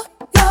 Your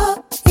love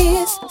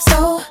is so.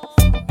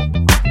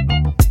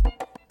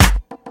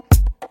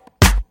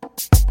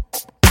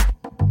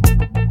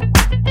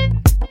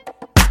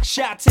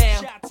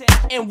 Chi-Town,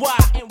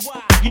 NY,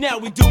 you know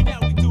we do.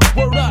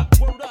 Word up,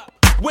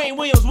 Wayne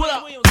Williams, what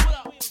up?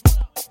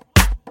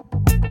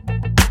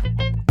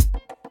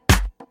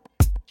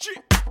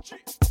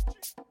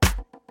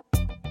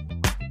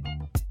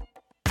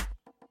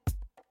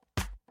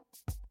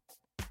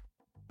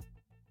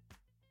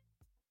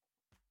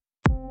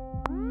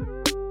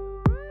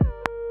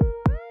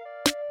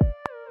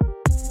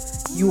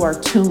 You are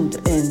tuned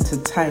in to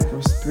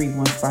Tigers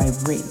 315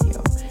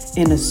 Radio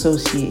in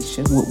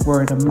association with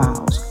Word of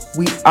Mouth.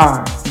 We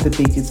are the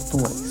biggest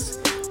voice.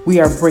 We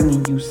are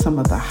bringing you some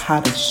of the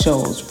hottest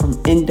shows from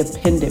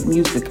independent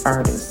music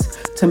artists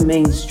to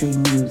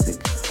mainstream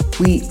music.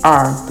 We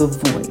are the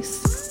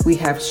voice. We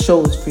have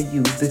shows for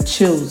you, the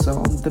Chill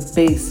Zone, the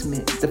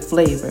Basement, the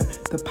Flavor,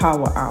 the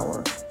Power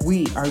Hour.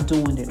 We are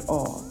doing it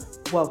all.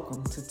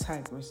 Welcome to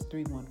Tigress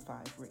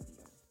 315 Radio.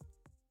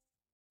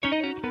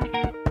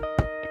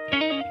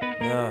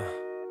 Yeah,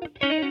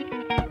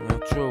 real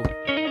true.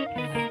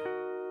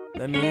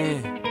 Let me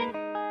in.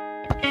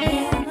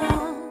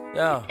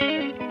 Yeah.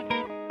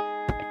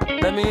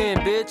 Let me in,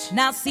 bitch.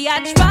 Now see,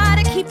 I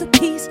try to keep the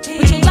peace,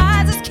 but your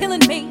lies is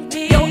killing me.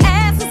 Your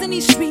ass is in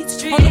these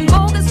streets, on the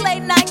bogus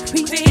late night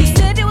creeps. You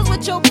said it was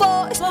with your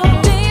boys,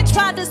 then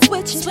tried to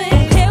switch it.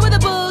 Here with the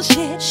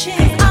bullshit,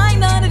 I ain't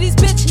none of these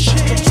bitches.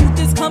 The truth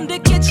is come to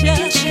get ya.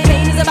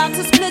 Pain is about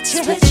to split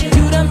ya.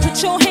 You done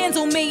put your hands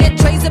on me, and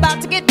Dre's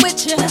about to get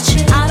with ya.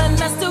 I done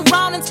messed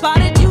around and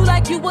spotted you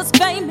like you was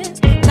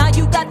famous. Now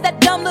you got that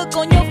dumb look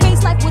on your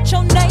face like what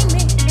your name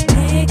is.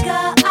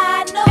 Nigga,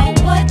 I know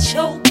what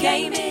your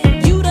game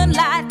is. You done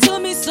lied to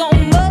me so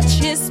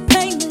much, it's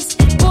painless.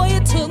 Boy, you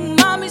took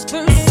mommy's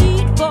first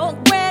seat for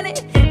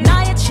granted.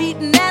 Now your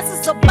cheating ass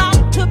is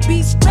about to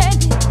be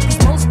stranded. Cause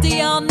most of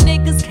y'all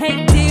niggas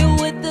can't deal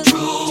with the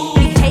truth.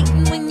 Be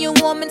hating when your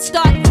woman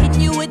start hitting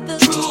you with the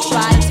truth.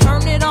 Try to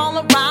turn it all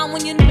around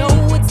when you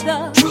know it's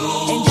the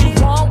truth. And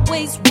you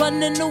always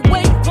running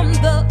away from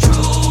the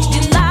truth.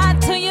 You lie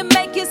till you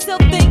make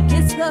yourself think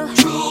it's the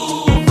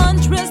truth.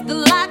 Undress the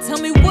lie, tell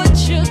me what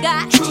you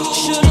got.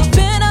 Should've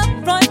been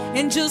up front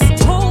and just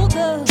told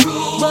the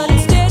truth. But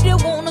instead you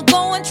wanna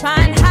go and try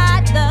and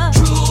hide the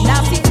truth.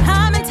 Now see,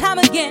 time and time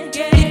again,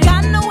 you've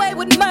gotten away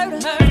with murder.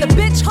 The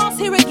bitch hoss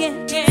here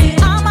again. See,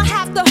 I'ma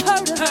have to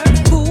hurt her.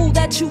 The fool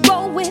that you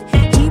roll with,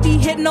 he be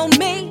hitting on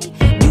me.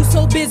 You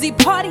so busy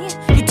partying,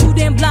 you too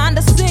damn blind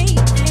to see.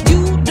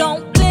 You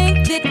don't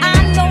think that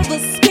I know the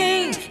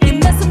scheme. You're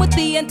messing with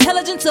the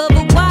intelligence of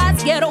a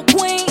wise ghetto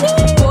queen.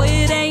 Boy,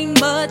 it ain't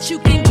much you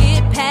can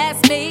get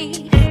past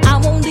me. I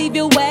won't leave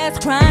your ass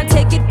crying,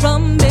 take it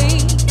from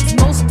me.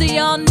 Most of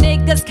y'all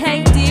niggas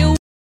can't deal.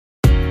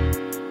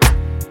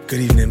 Good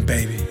evening,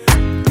 baby,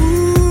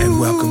 and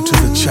welcome to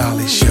the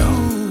Charlie Show.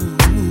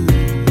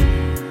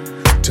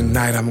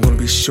 Tonight I'm gonna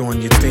be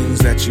showing you things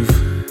that you've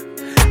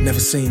never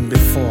seen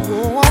before.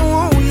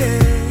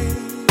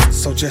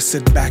 So just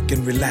sit back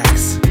and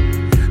relax,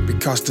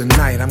 because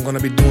tonight I'm gonna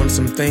be doing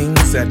some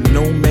things that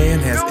no man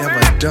has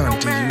ever done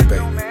to you,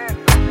 baby.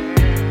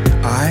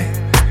 Alright?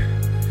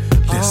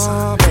 Listen.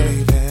 Oh,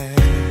 baby.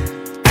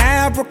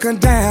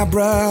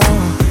 Abracadabra,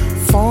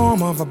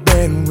 form of a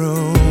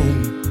bedroom.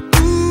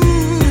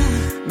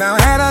 Now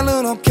add a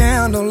little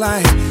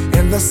candlelight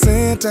in the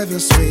scent of your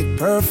sweet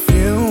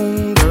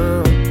perfume,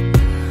 girl.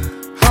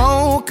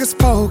 Hocus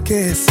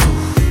pocus,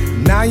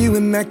 now you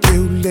in that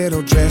cute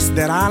little dress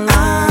that I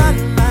like.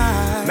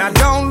 Now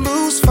don't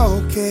lose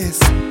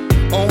focus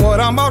on what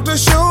I'm about to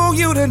show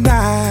you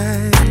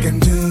tonight. I can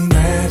do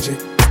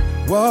magic,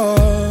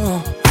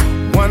 whoa.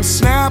 One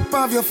snap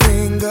of your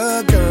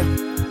finger, girl,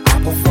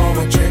 I'll perform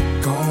a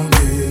trick on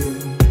you.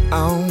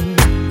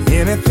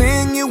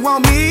 Anything you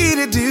want me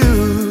to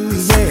do,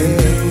 yeah. I can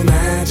do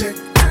magic,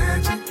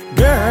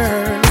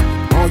 girl.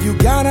 All you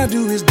gotta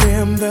do is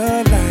dim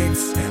the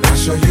lights, and I'll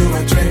show you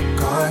a trick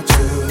or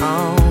two.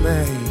 Oh,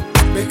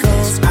 babe,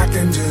 because I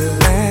can do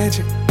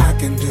magic, I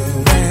can do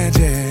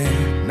magic.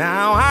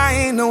 Now I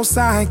ain't no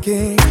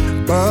psychic,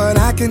 but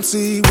I can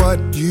see what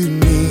you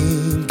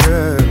need,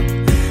 girl.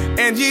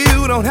 And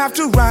you don't have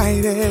to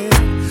write it,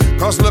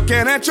 cause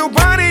looking at your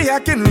body I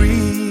can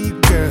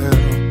read, girl.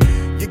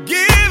 You're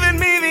giving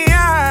me the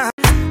eye,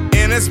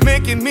 and it's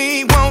making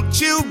me want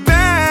you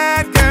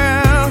bad,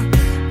 girl.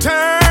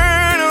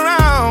 Turn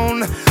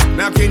around,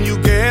 now can you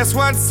guess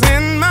what's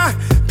in my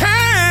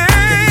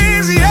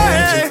pants?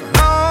 Yeah.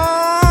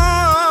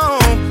 Oh,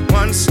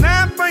 one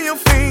snap of your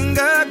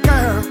finger,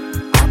 girl,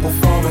 I'll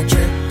perform a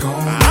trick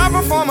on you. I'll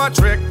perform a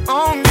trick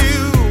on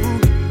you,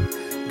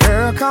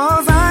 girl,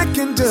 cause I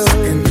can do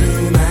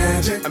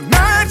magic,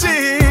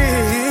 magic.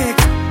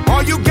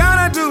 All you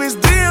gotta do is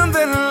dim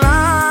the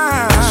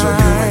light. I'll show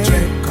you a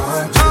trick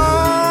or two.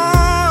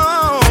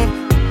 Oh,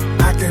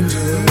 I can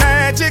do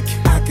magic,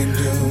 I can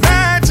do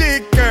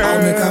magic, girl.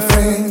 I'll make our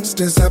friends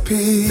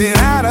disappear, then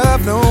out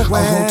of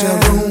nowhere, a hotel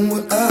room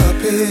will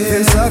appear.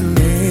 Then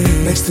suddenly,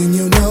 next thing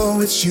you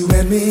know, it's you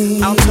and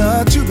me. I'll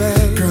touch you,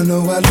 babe. Girl,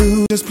 no, I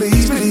lose, just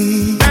please,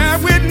 please. Bear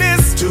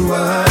witness to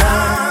what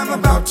I'm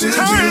about to do.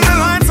 Turn the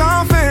lights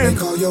off and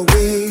make all your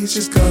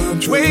wishes come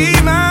true.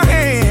 Wave my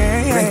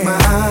hand, blink my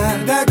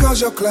eye, there goes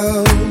your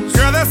clothes.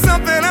 Girl, there's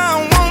something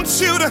I want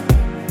you to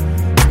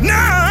know.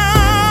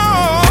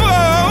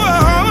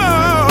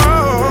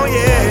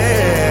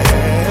 Yeah,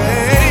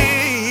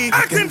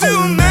 I can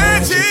do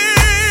magic.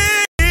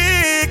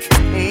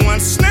 One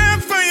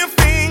snap for your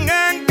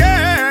finger,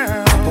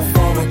 girl. I'll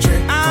perform a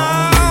trick.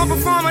 I'll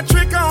perform a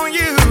trick on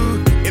you.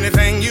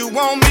 Anything you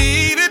want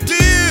me to do.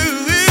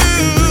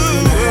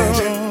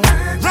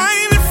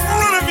 Right in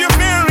front of your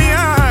very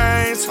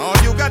eyes. All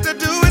you got to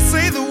do is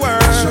say the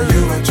word. I'll show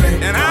you a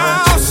trick, and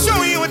I'll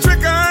show you a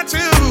trick or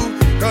two.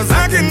 Cause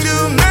I can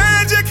do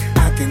magic.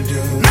 I can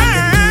do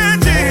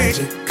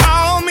magic.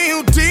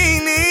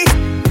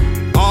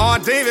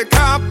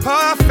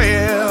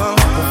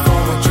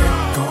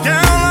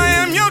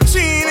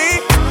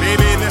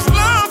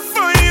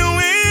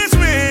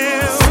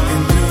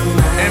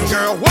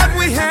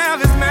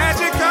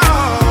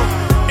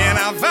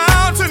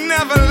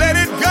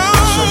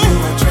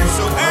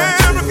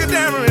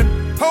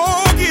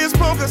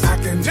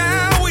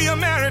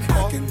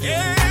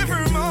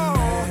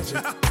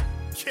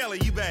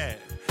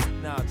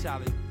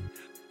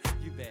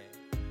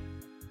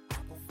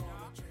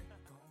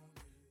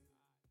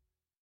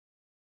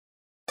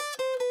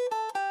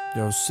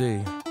 Yo,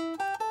 C.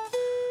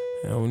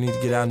 We need to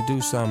get out and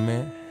do something,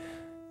 man.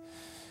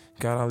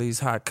 Got all these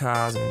hot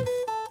cars and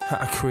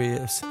hot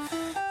cribs.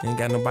 Ain't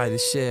got nobody to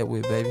share it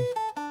with, baby.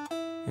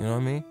 You know what I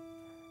mean?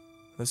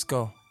 Let's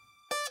go.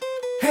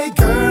 Hey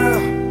girl,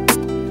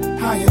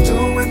 how you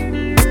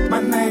doing?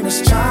 My name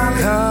is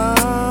Charlie,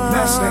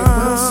 last name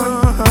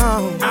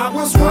Wilson. I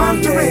was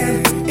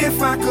wondering if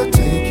I could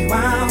take you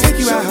out,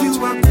 show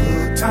you a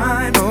good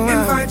time,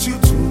 invite you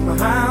to my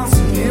house.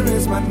 Here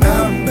is my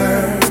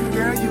number,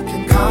 girl, you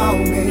can call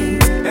me,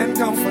 and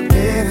don't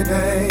forget it,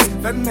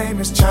 babe, the name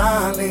is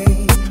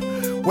Charlie.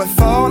 With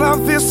all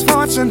of this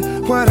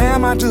fortune, what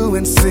am I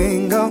doing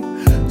single?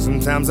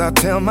 Sometimes I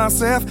tell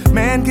myself,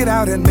 man, get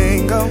out and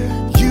mingle.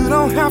 You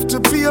don't have to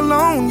be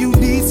alone, you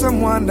need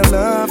someone to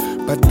love.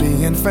 But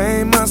being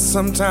famous,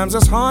 sometimes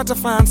it's hard to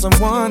find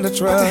someone to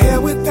trust. But to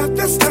hell with that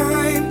this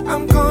time,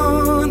 I'm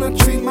gonna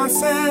treat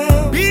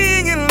myself.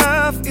 Being in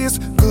love is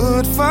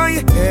good for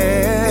your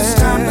head. It's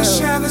time to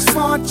share this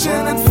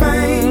fortune and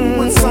fame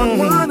with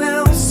someone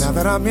else. Now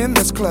that I'm in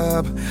this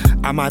club,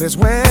 I might as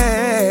well.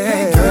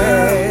 Hey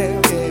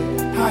girl,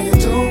 how you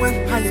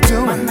doing? How you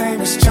doing? My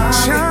name is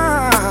Charlie.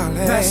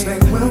 Last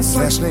name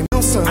Wilson. Last name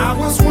Wilson. I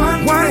was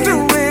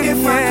wondering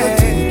if I could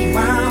take you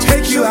out,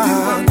 take you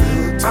out,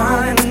 good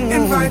time,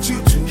 invite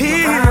you to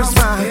here's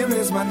my house. Here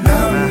is my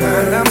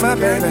number,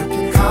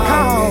 baby.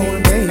 Call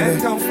me, baby.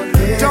 And don't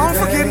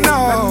forget,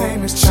 no, my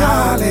name is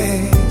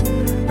Charlie.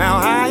 Now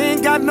I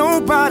ain't got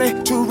nobody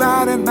to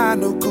ride in my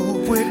new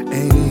coupe with.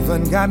 Ain't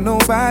even got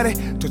nobody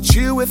to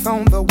chill with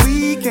on the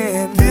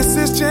weekend. This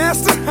is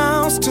just a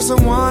house till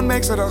someone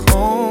makes it a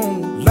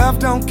home. Love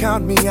don't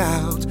count me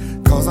out,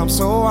 cause I'm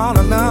so all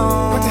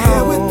alone. But to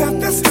hell with that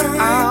this time,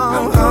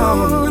 I'm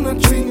gonna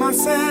treat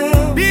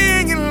myself.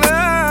 Being in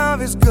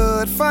love is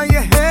good for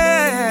your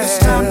head. It's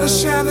time to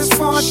share this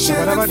fortune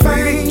and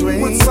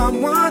fame with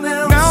someone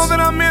else. Now that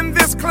I'm in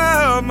this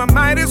club, I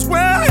might as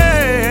well.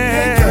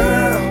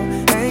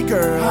 Hey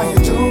girl, how you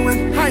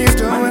doing? How you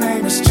doing? My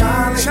name is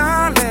Charlie.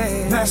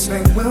 Charlie. Last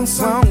name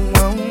Wilson.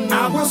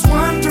 I was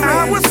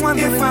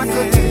wondering if I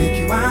could take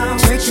you out,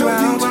 show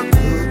you a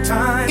good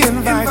time,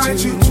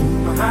 invite you to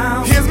my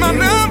house. Here's my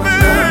number,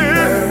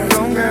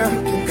 girl.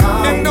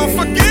 And don't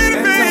forget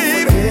it,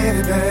 babe.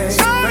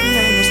 Charlie. My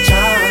name is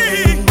Charlie.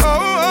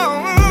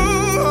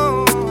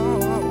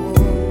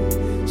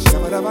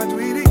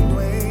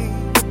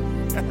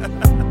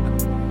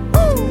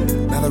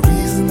 Now the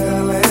reason that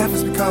I laugh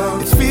is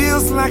because it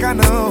feels like I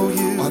know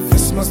you. Or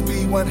this must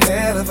be one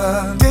hell of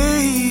a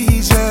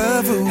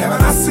deja vu.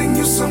 Haven't I seen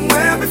you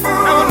somewhere before?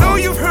 I know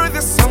you've heard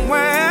this somewhere.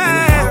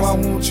 And I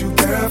want you,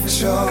 girl, for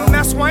sure. And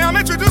that's why I'm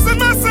introducing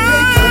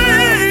myself.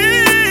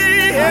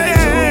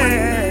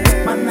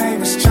 Hey, my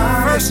name is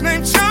Charlie. First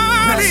name Charlie.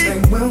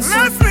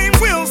 Last name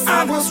Wilson.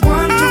 I was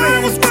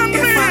wondering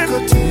if I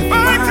could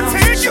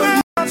take you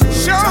out,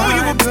 show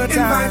you a good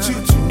time, invite you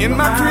to in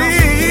my crib.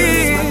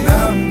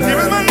 Here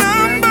is my number.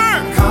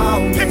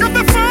 Pick up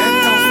the phone.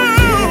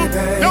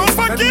 Don't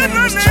forget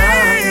my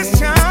name is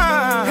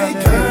Charlie.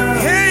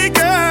 Hey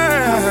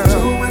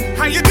girl,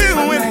 how you doing?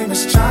 My name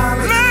is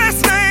Charlie.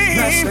 Last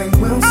name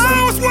Wilson. I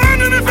was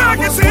wondering if I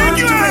could take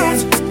you out.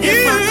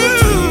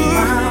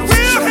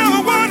 We'll have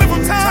a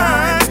wonderful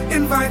time.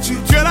 Invite you.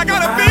 Girl, I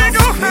got a big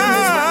old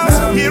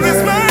house. Here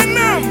is my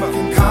number,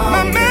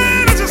 my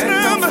manager's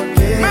number,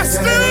 my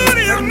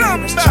studio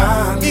number,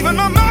 even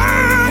my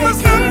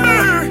mama's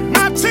number.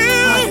 Not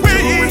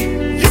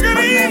two-way. You can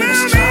email me.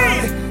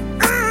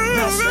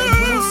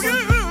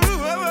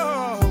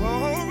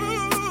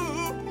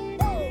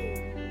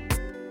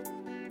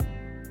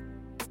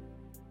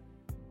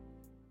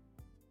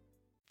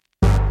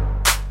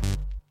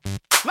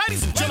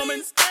 Ladies and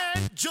gentlemen,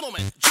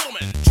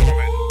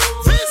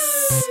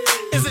 this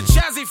is a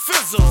Jazzy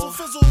Fizzle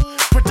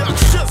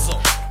production.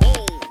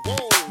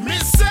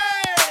 Missy,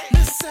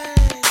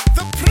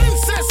 the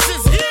princess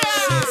is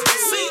here.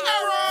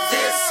 Sierra.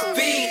 This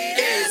beat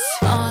is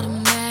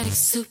automatic,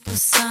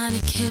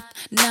 supersonic,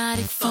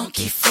 hypnotic,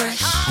 funky,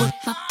 fresh. With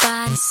my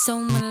body so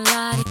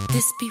melodic,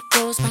 this beat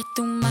rolls right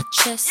through my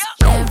chest.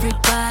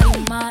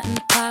 Everybody, Martin,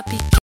 Poppy,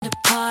 get a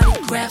party,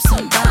 grab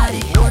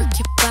somebody, work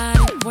your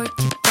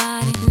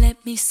body, let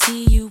me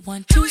see you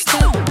 1, 2,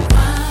 step. Rock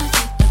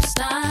it, don't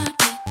stop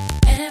it.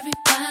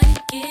 Everybody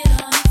get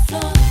on the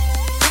floor.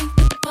 Bring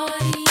the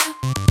party up.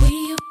 We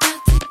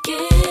about to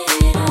get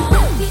it on.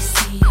 Let me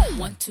see you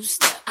 1, 2,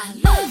 step. I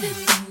love it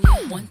when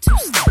you 1, 2,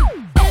 step.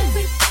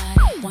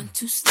 Everybody 1,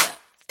 2, step.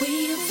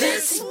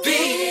 This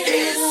beat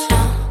is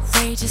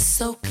outrageous,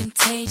 so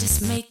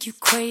contagious, make you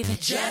crave it.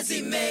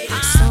 Jazzy made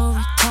it. So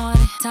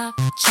retarded, top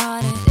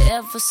charted.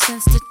 Ever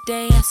since the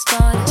day I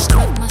started,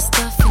 strut my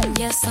stuff and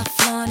yes I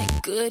flaunt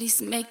it.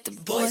 Goodies make the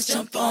boys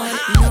jump on it.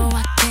 No,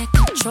 I can't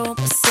control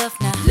myself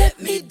now. Let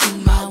me do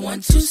my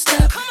 1, 2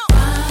 step.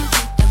 Rock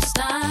it, don't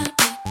stop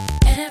it.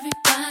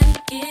 Everybody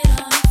get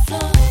on the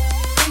floor.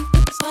 Bring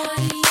the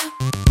party up.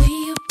 We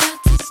about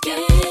to get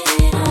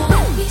it on.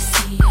 Let me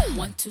see you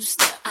 1, 2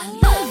 step. I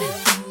love it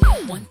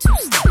when you 1, 2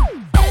 step.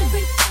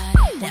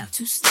 Everybody 1,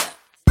 2 step.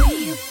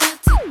 We about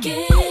to get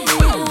it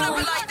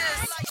on.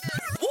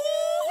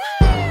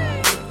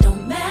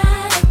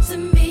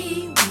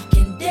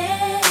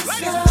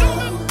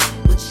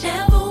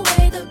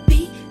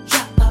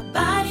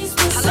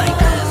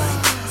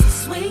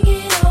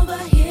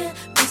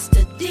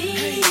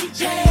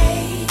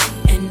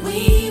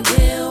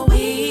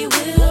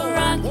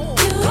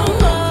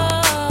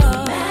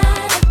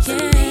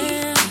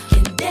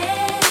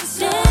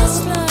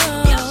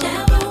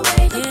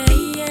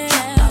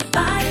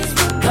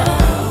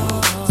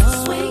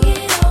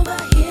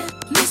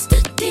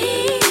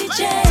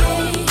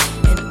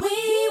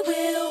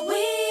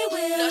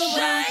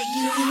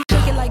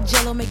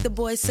 make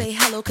the boys say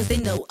hello, cause they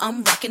know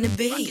I'm rocking the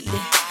beat.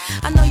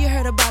 I know you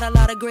heard about a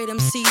lot of great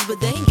MCs, but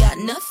they ain't got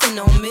nothing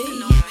on me.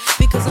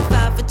 Because I'm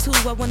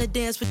 5'2", I wanna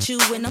dance with you,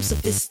 and I'm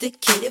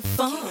sophisticated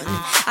fun.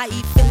 I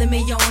eat filet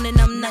mignon,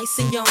 and I'm nice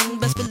and young.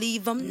 Best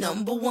believe I'm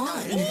number one.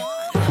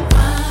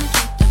 Why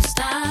don't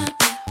stop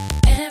it?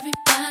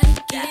 Everybody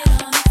get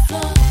on the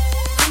floor.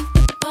 Crank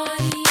the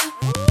party up.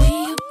 We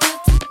about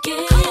to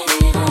get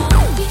it on.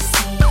 We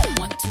see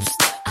 1, 2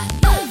 step. I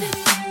love it.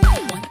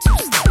 1, 2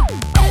 step.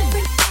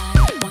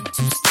 Everybody 1,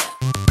 2 step.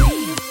 We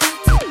about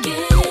to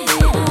get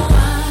it on.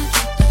 Why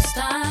don't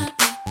stop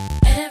it?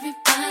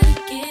 Everybody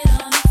get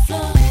on the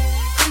floor.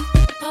 Crank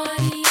the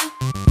party up.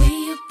 We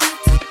about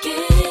to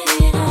get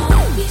it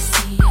on. We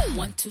see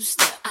 1, 2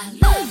 step. I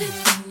love it.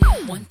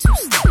 1, 2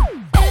 step.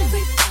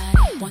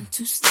 Everybody 1,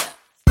 2 step.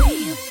 We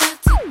about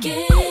to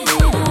get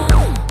it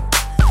on.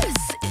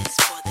 This is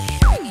for the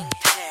hearing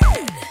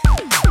impaired.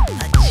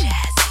 A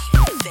Jazzy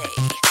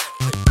Faye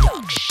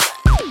production.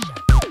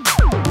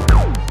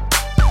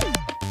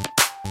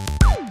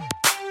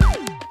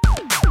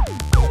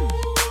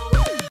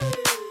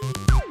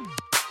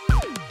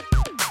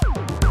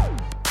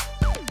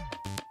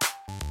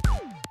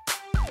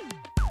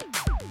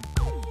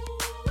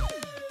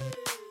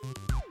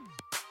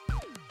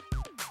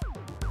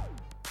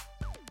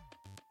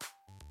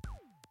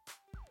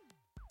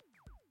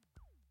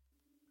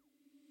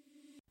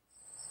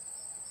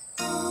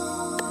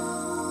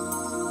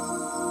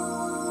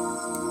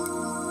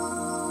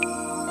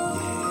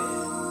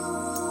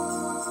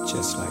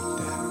 Just like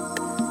that.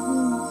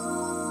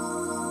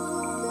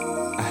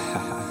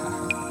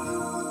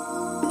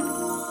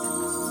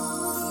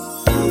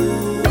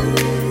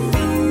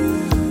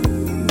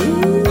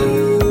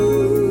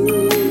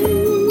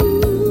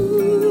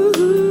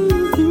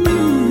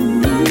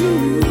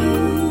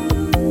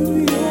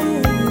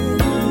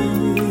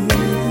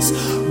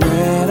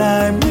 When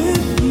I'm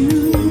with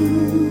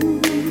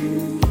you,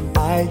 I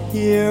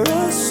hear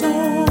a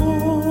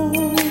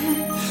song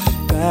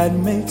that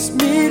makes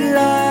me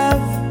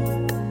laugh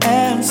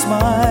and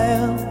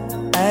smile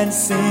and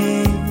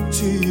sing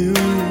to you.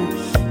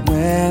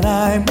 When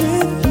I'm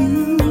with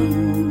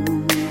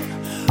you,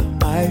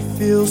 I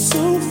feel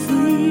so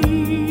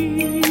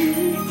free.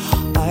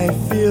 I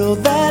feel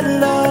that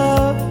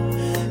love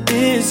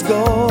is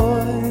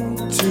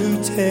going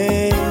to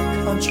take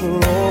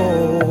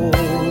control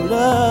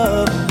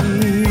of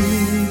me.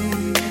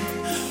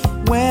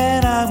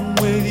 When I'm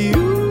with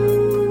you,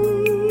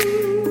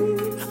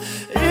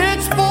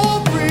 it's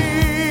for real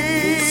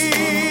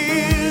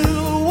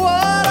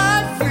what I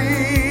feel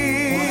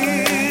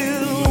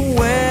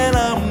when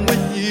I'm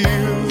with you.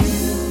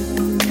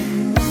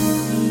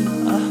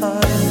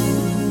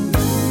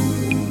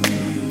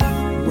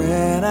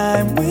 When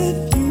I'm with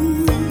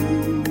you,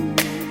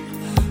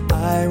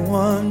 I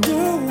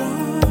wonder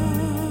why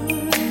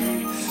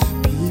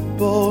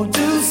people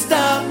do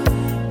stop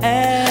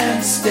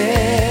and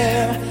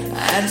stare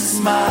and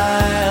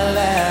smile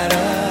at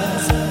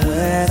us.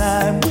 When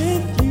I'm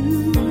with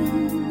you,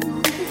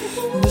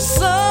 the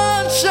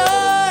sun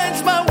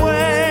shines my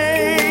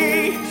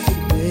way.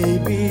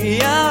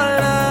 Maybe our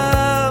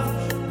love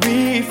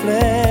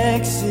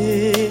reflects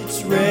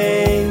its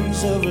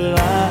rays of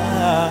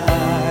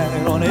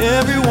light on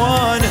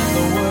everyone in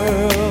the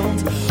world.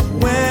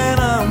 When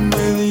I'm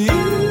with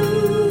you,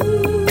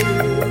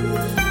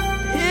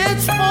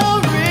 it's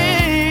for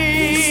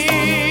real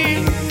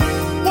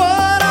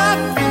what I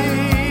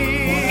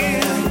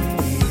feel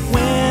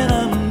when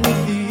I'm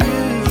with you.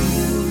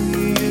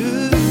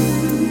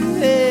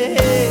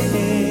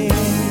 Hey.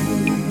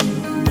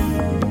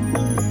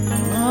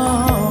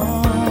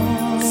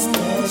 Oh,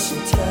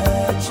 special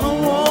touch, a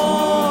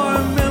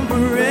warm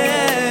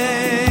embrace,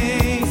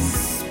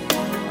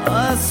 a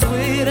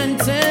sweet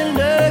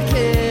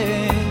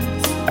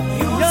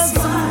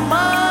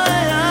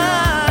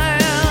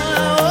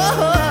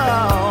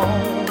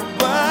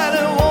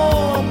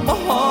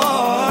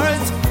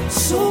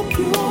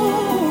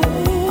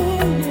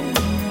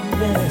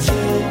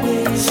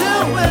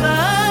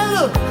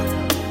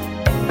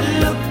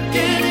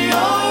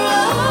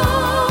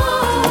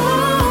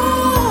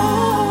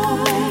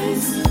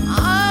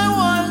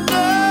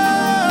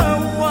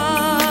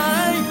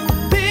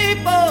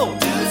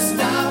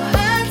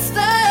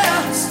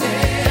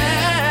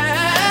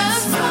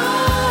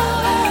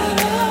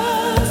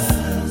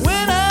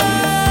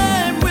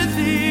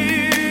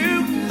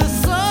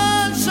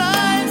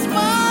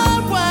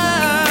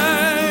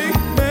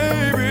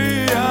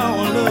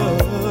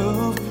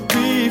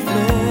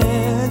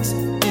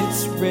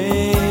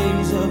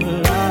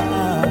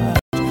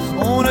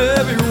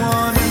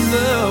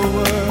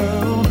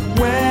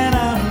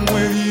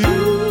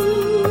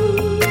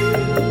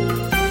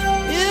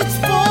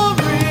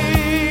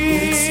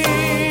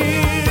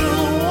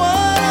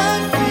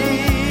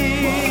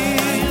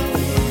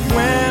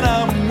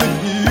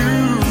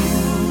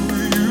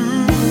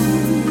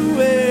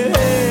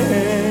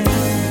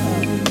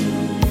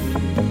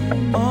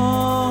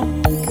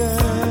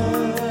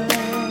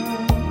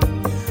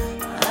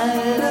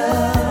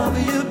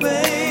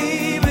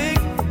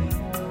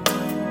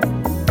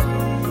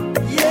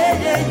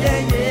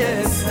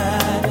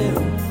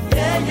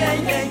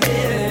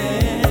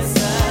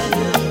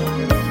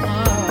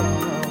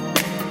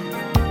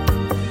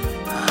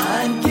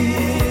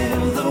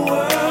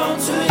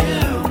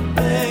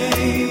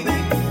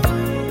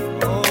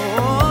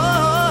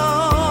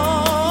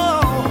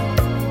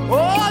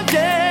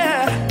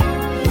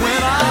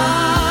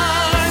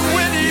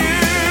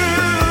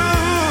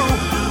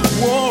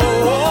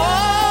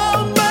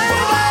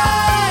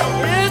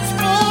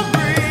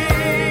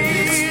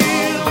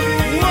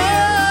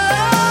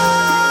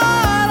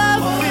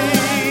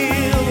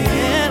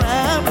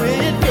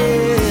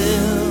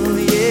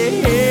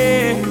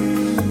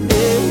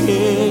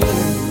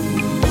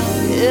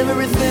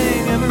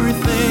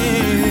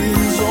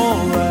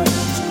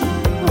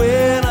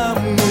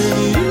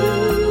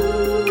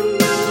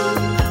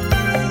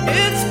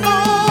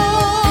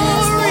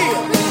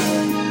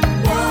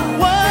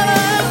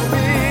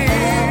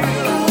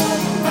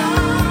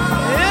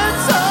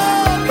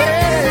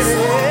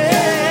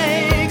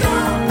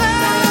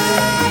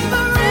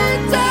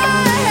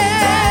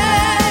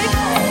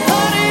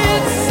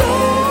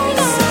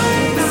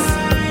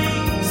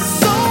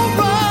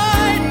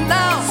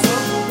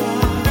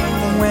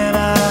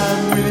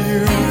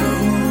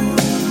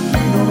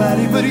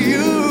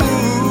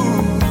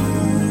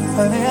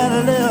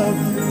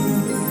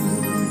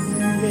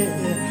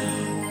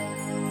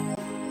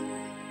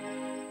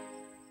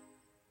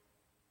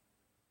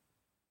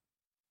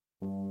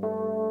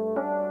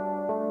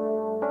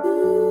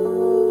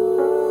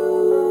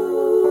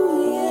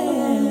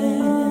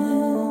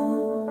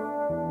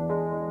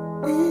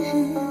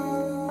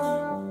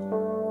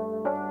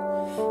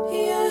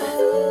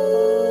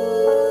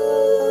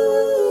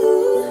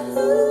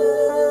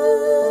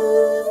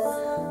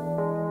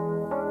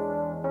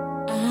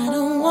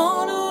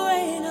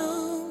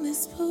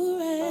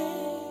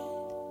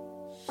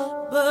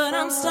but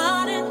I'm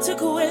starting to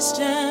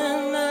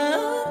question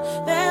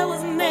that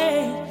was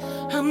made.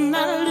 I'm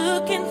not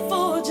looking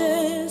for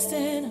just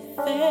an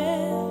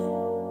affair.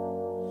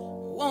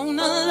 Want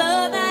a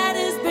love that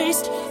is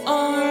based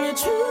on the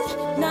truth,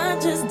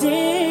 not just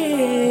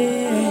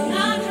dare.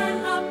 Not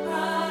hurt my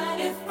pride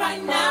if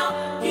right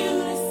now you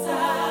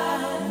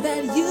decide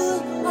that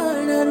you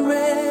are not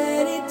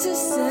ready to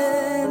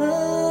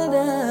settle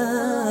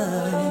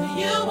down.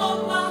 If you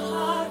want my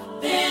heart,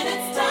 then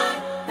it's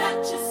time that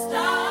you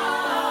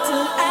start to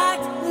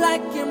act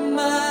like you're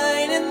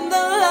mine in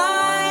the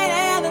light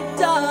and the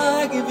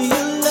dark. If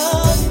you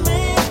love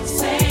me,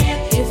 say it.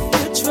 If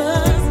you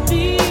trust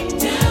me,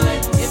 do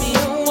it. If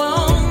you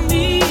want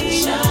me,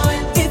 show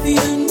it. If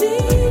you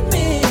need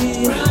me,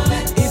 prove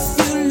it. If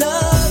you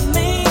love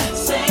me,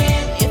 say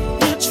it. If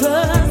you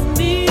trust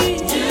me,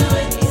 do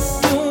it. If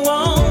you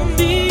want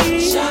me,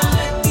 show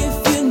it. If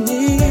you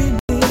need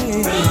me,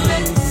 prove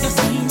it. You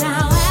see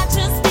now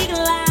actions speak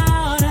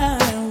louder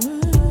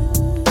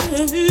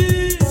than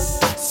words.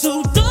 So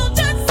don't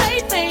just say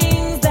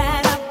things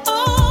that I've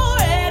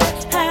already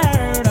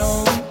heard.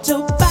 On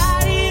your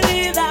body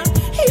without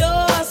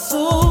your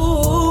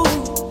soul.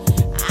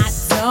 I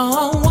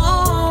don't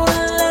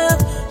wanna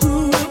love who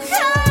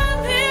come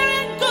here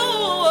and go.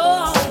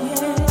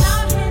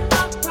 Not hit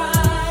my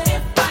pride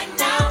if right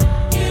now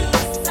you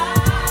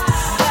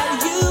decide that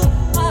you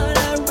are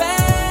not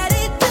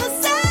ready to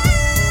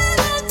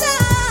settle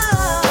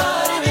down.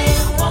 But if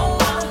you want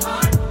my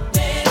heart,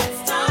 then it's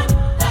time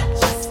that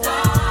you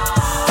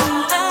start to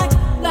act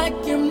like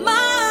you're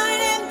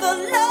mine in the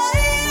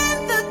light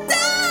and the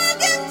dark.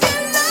 If you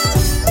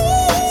love me,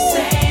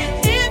 say it.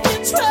 If you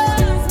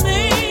trust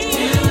me,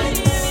 do it.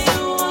 If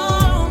you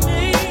want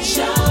me,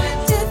 show it.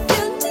 If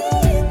you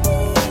need me,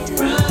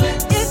 prove it.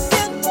 If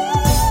you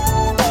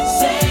need me,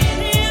 say it.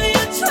 If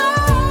you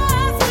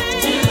trust me,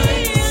 do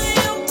it. If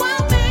you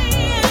want me,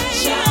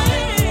 show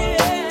it.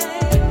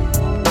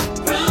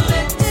 Prove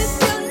it. If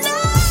you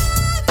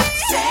love me,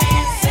 say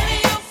it. Say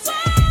you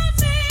want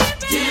me,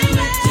 do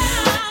it.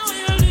 I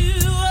will do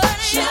what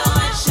you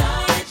want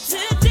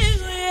to do.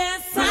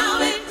 Yes, I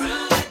will.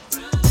 Prove it.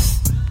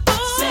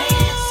 Say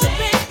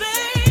it,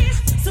 baby.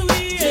 So we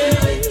do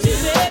it,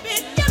 baby.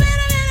 Give it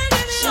a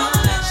minute, show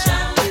it.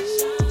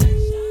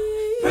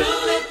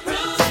 Prove it.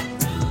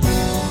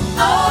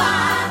 Oh,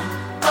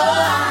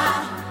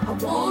 I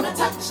wanna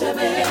touch you,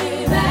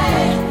 baby,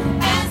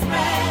 and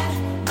spread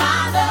my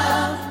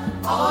love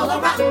all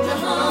around you,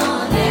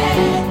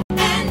 honey.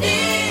 And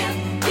if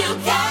you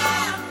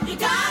care, you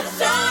gotta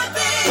show it,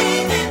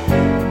 baby.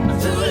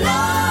 True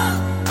love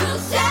will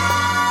shine.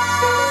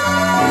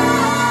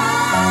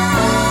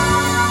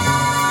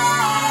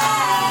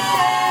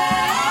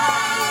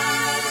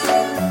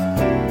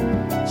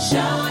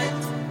 Show it.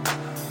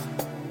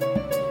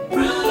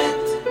 Prove it.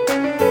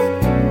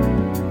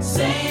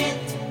 Say it.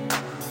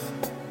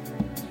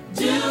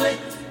 Do it.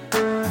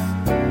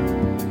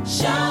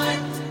 Show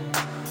it.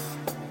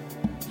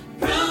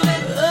 Prove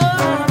it.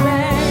 Oh,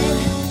 baby.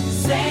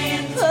 Say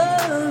it. Oh,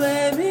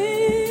 baby.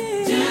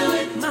 Do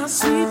it. My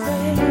sweet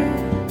baby.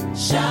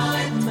 Show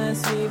it. My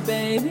sweet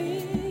baby.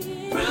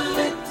 Prove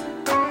it.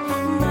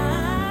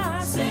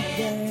 My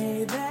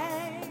sweet baby.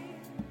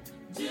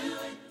 Do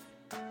it.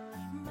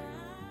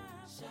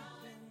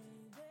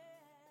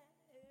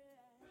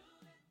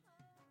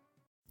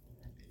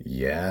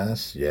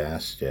 Yes.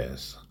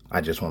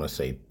 I just want to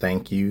say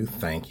thank you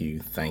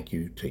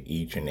to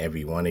each and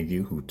every one of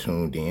you who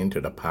tuned in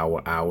to the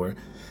Power Hour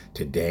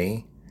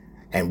today.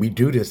 And we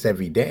do this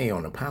every day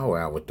on the Power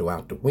Hour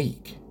throughout the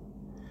week.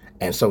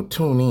 And so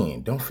tune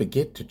in. Don't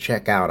forget to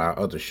check out our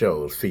other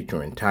shows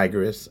featuring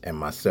Tigress and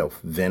myself,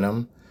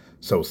 Venom.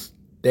 So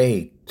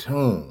stay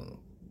tuned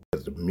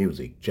because the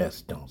music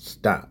just don't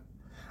stop.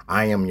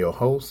 I am your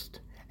host,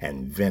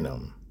 and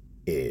Venom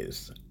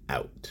is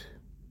out.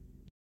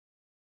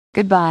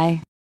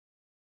 Goodbye.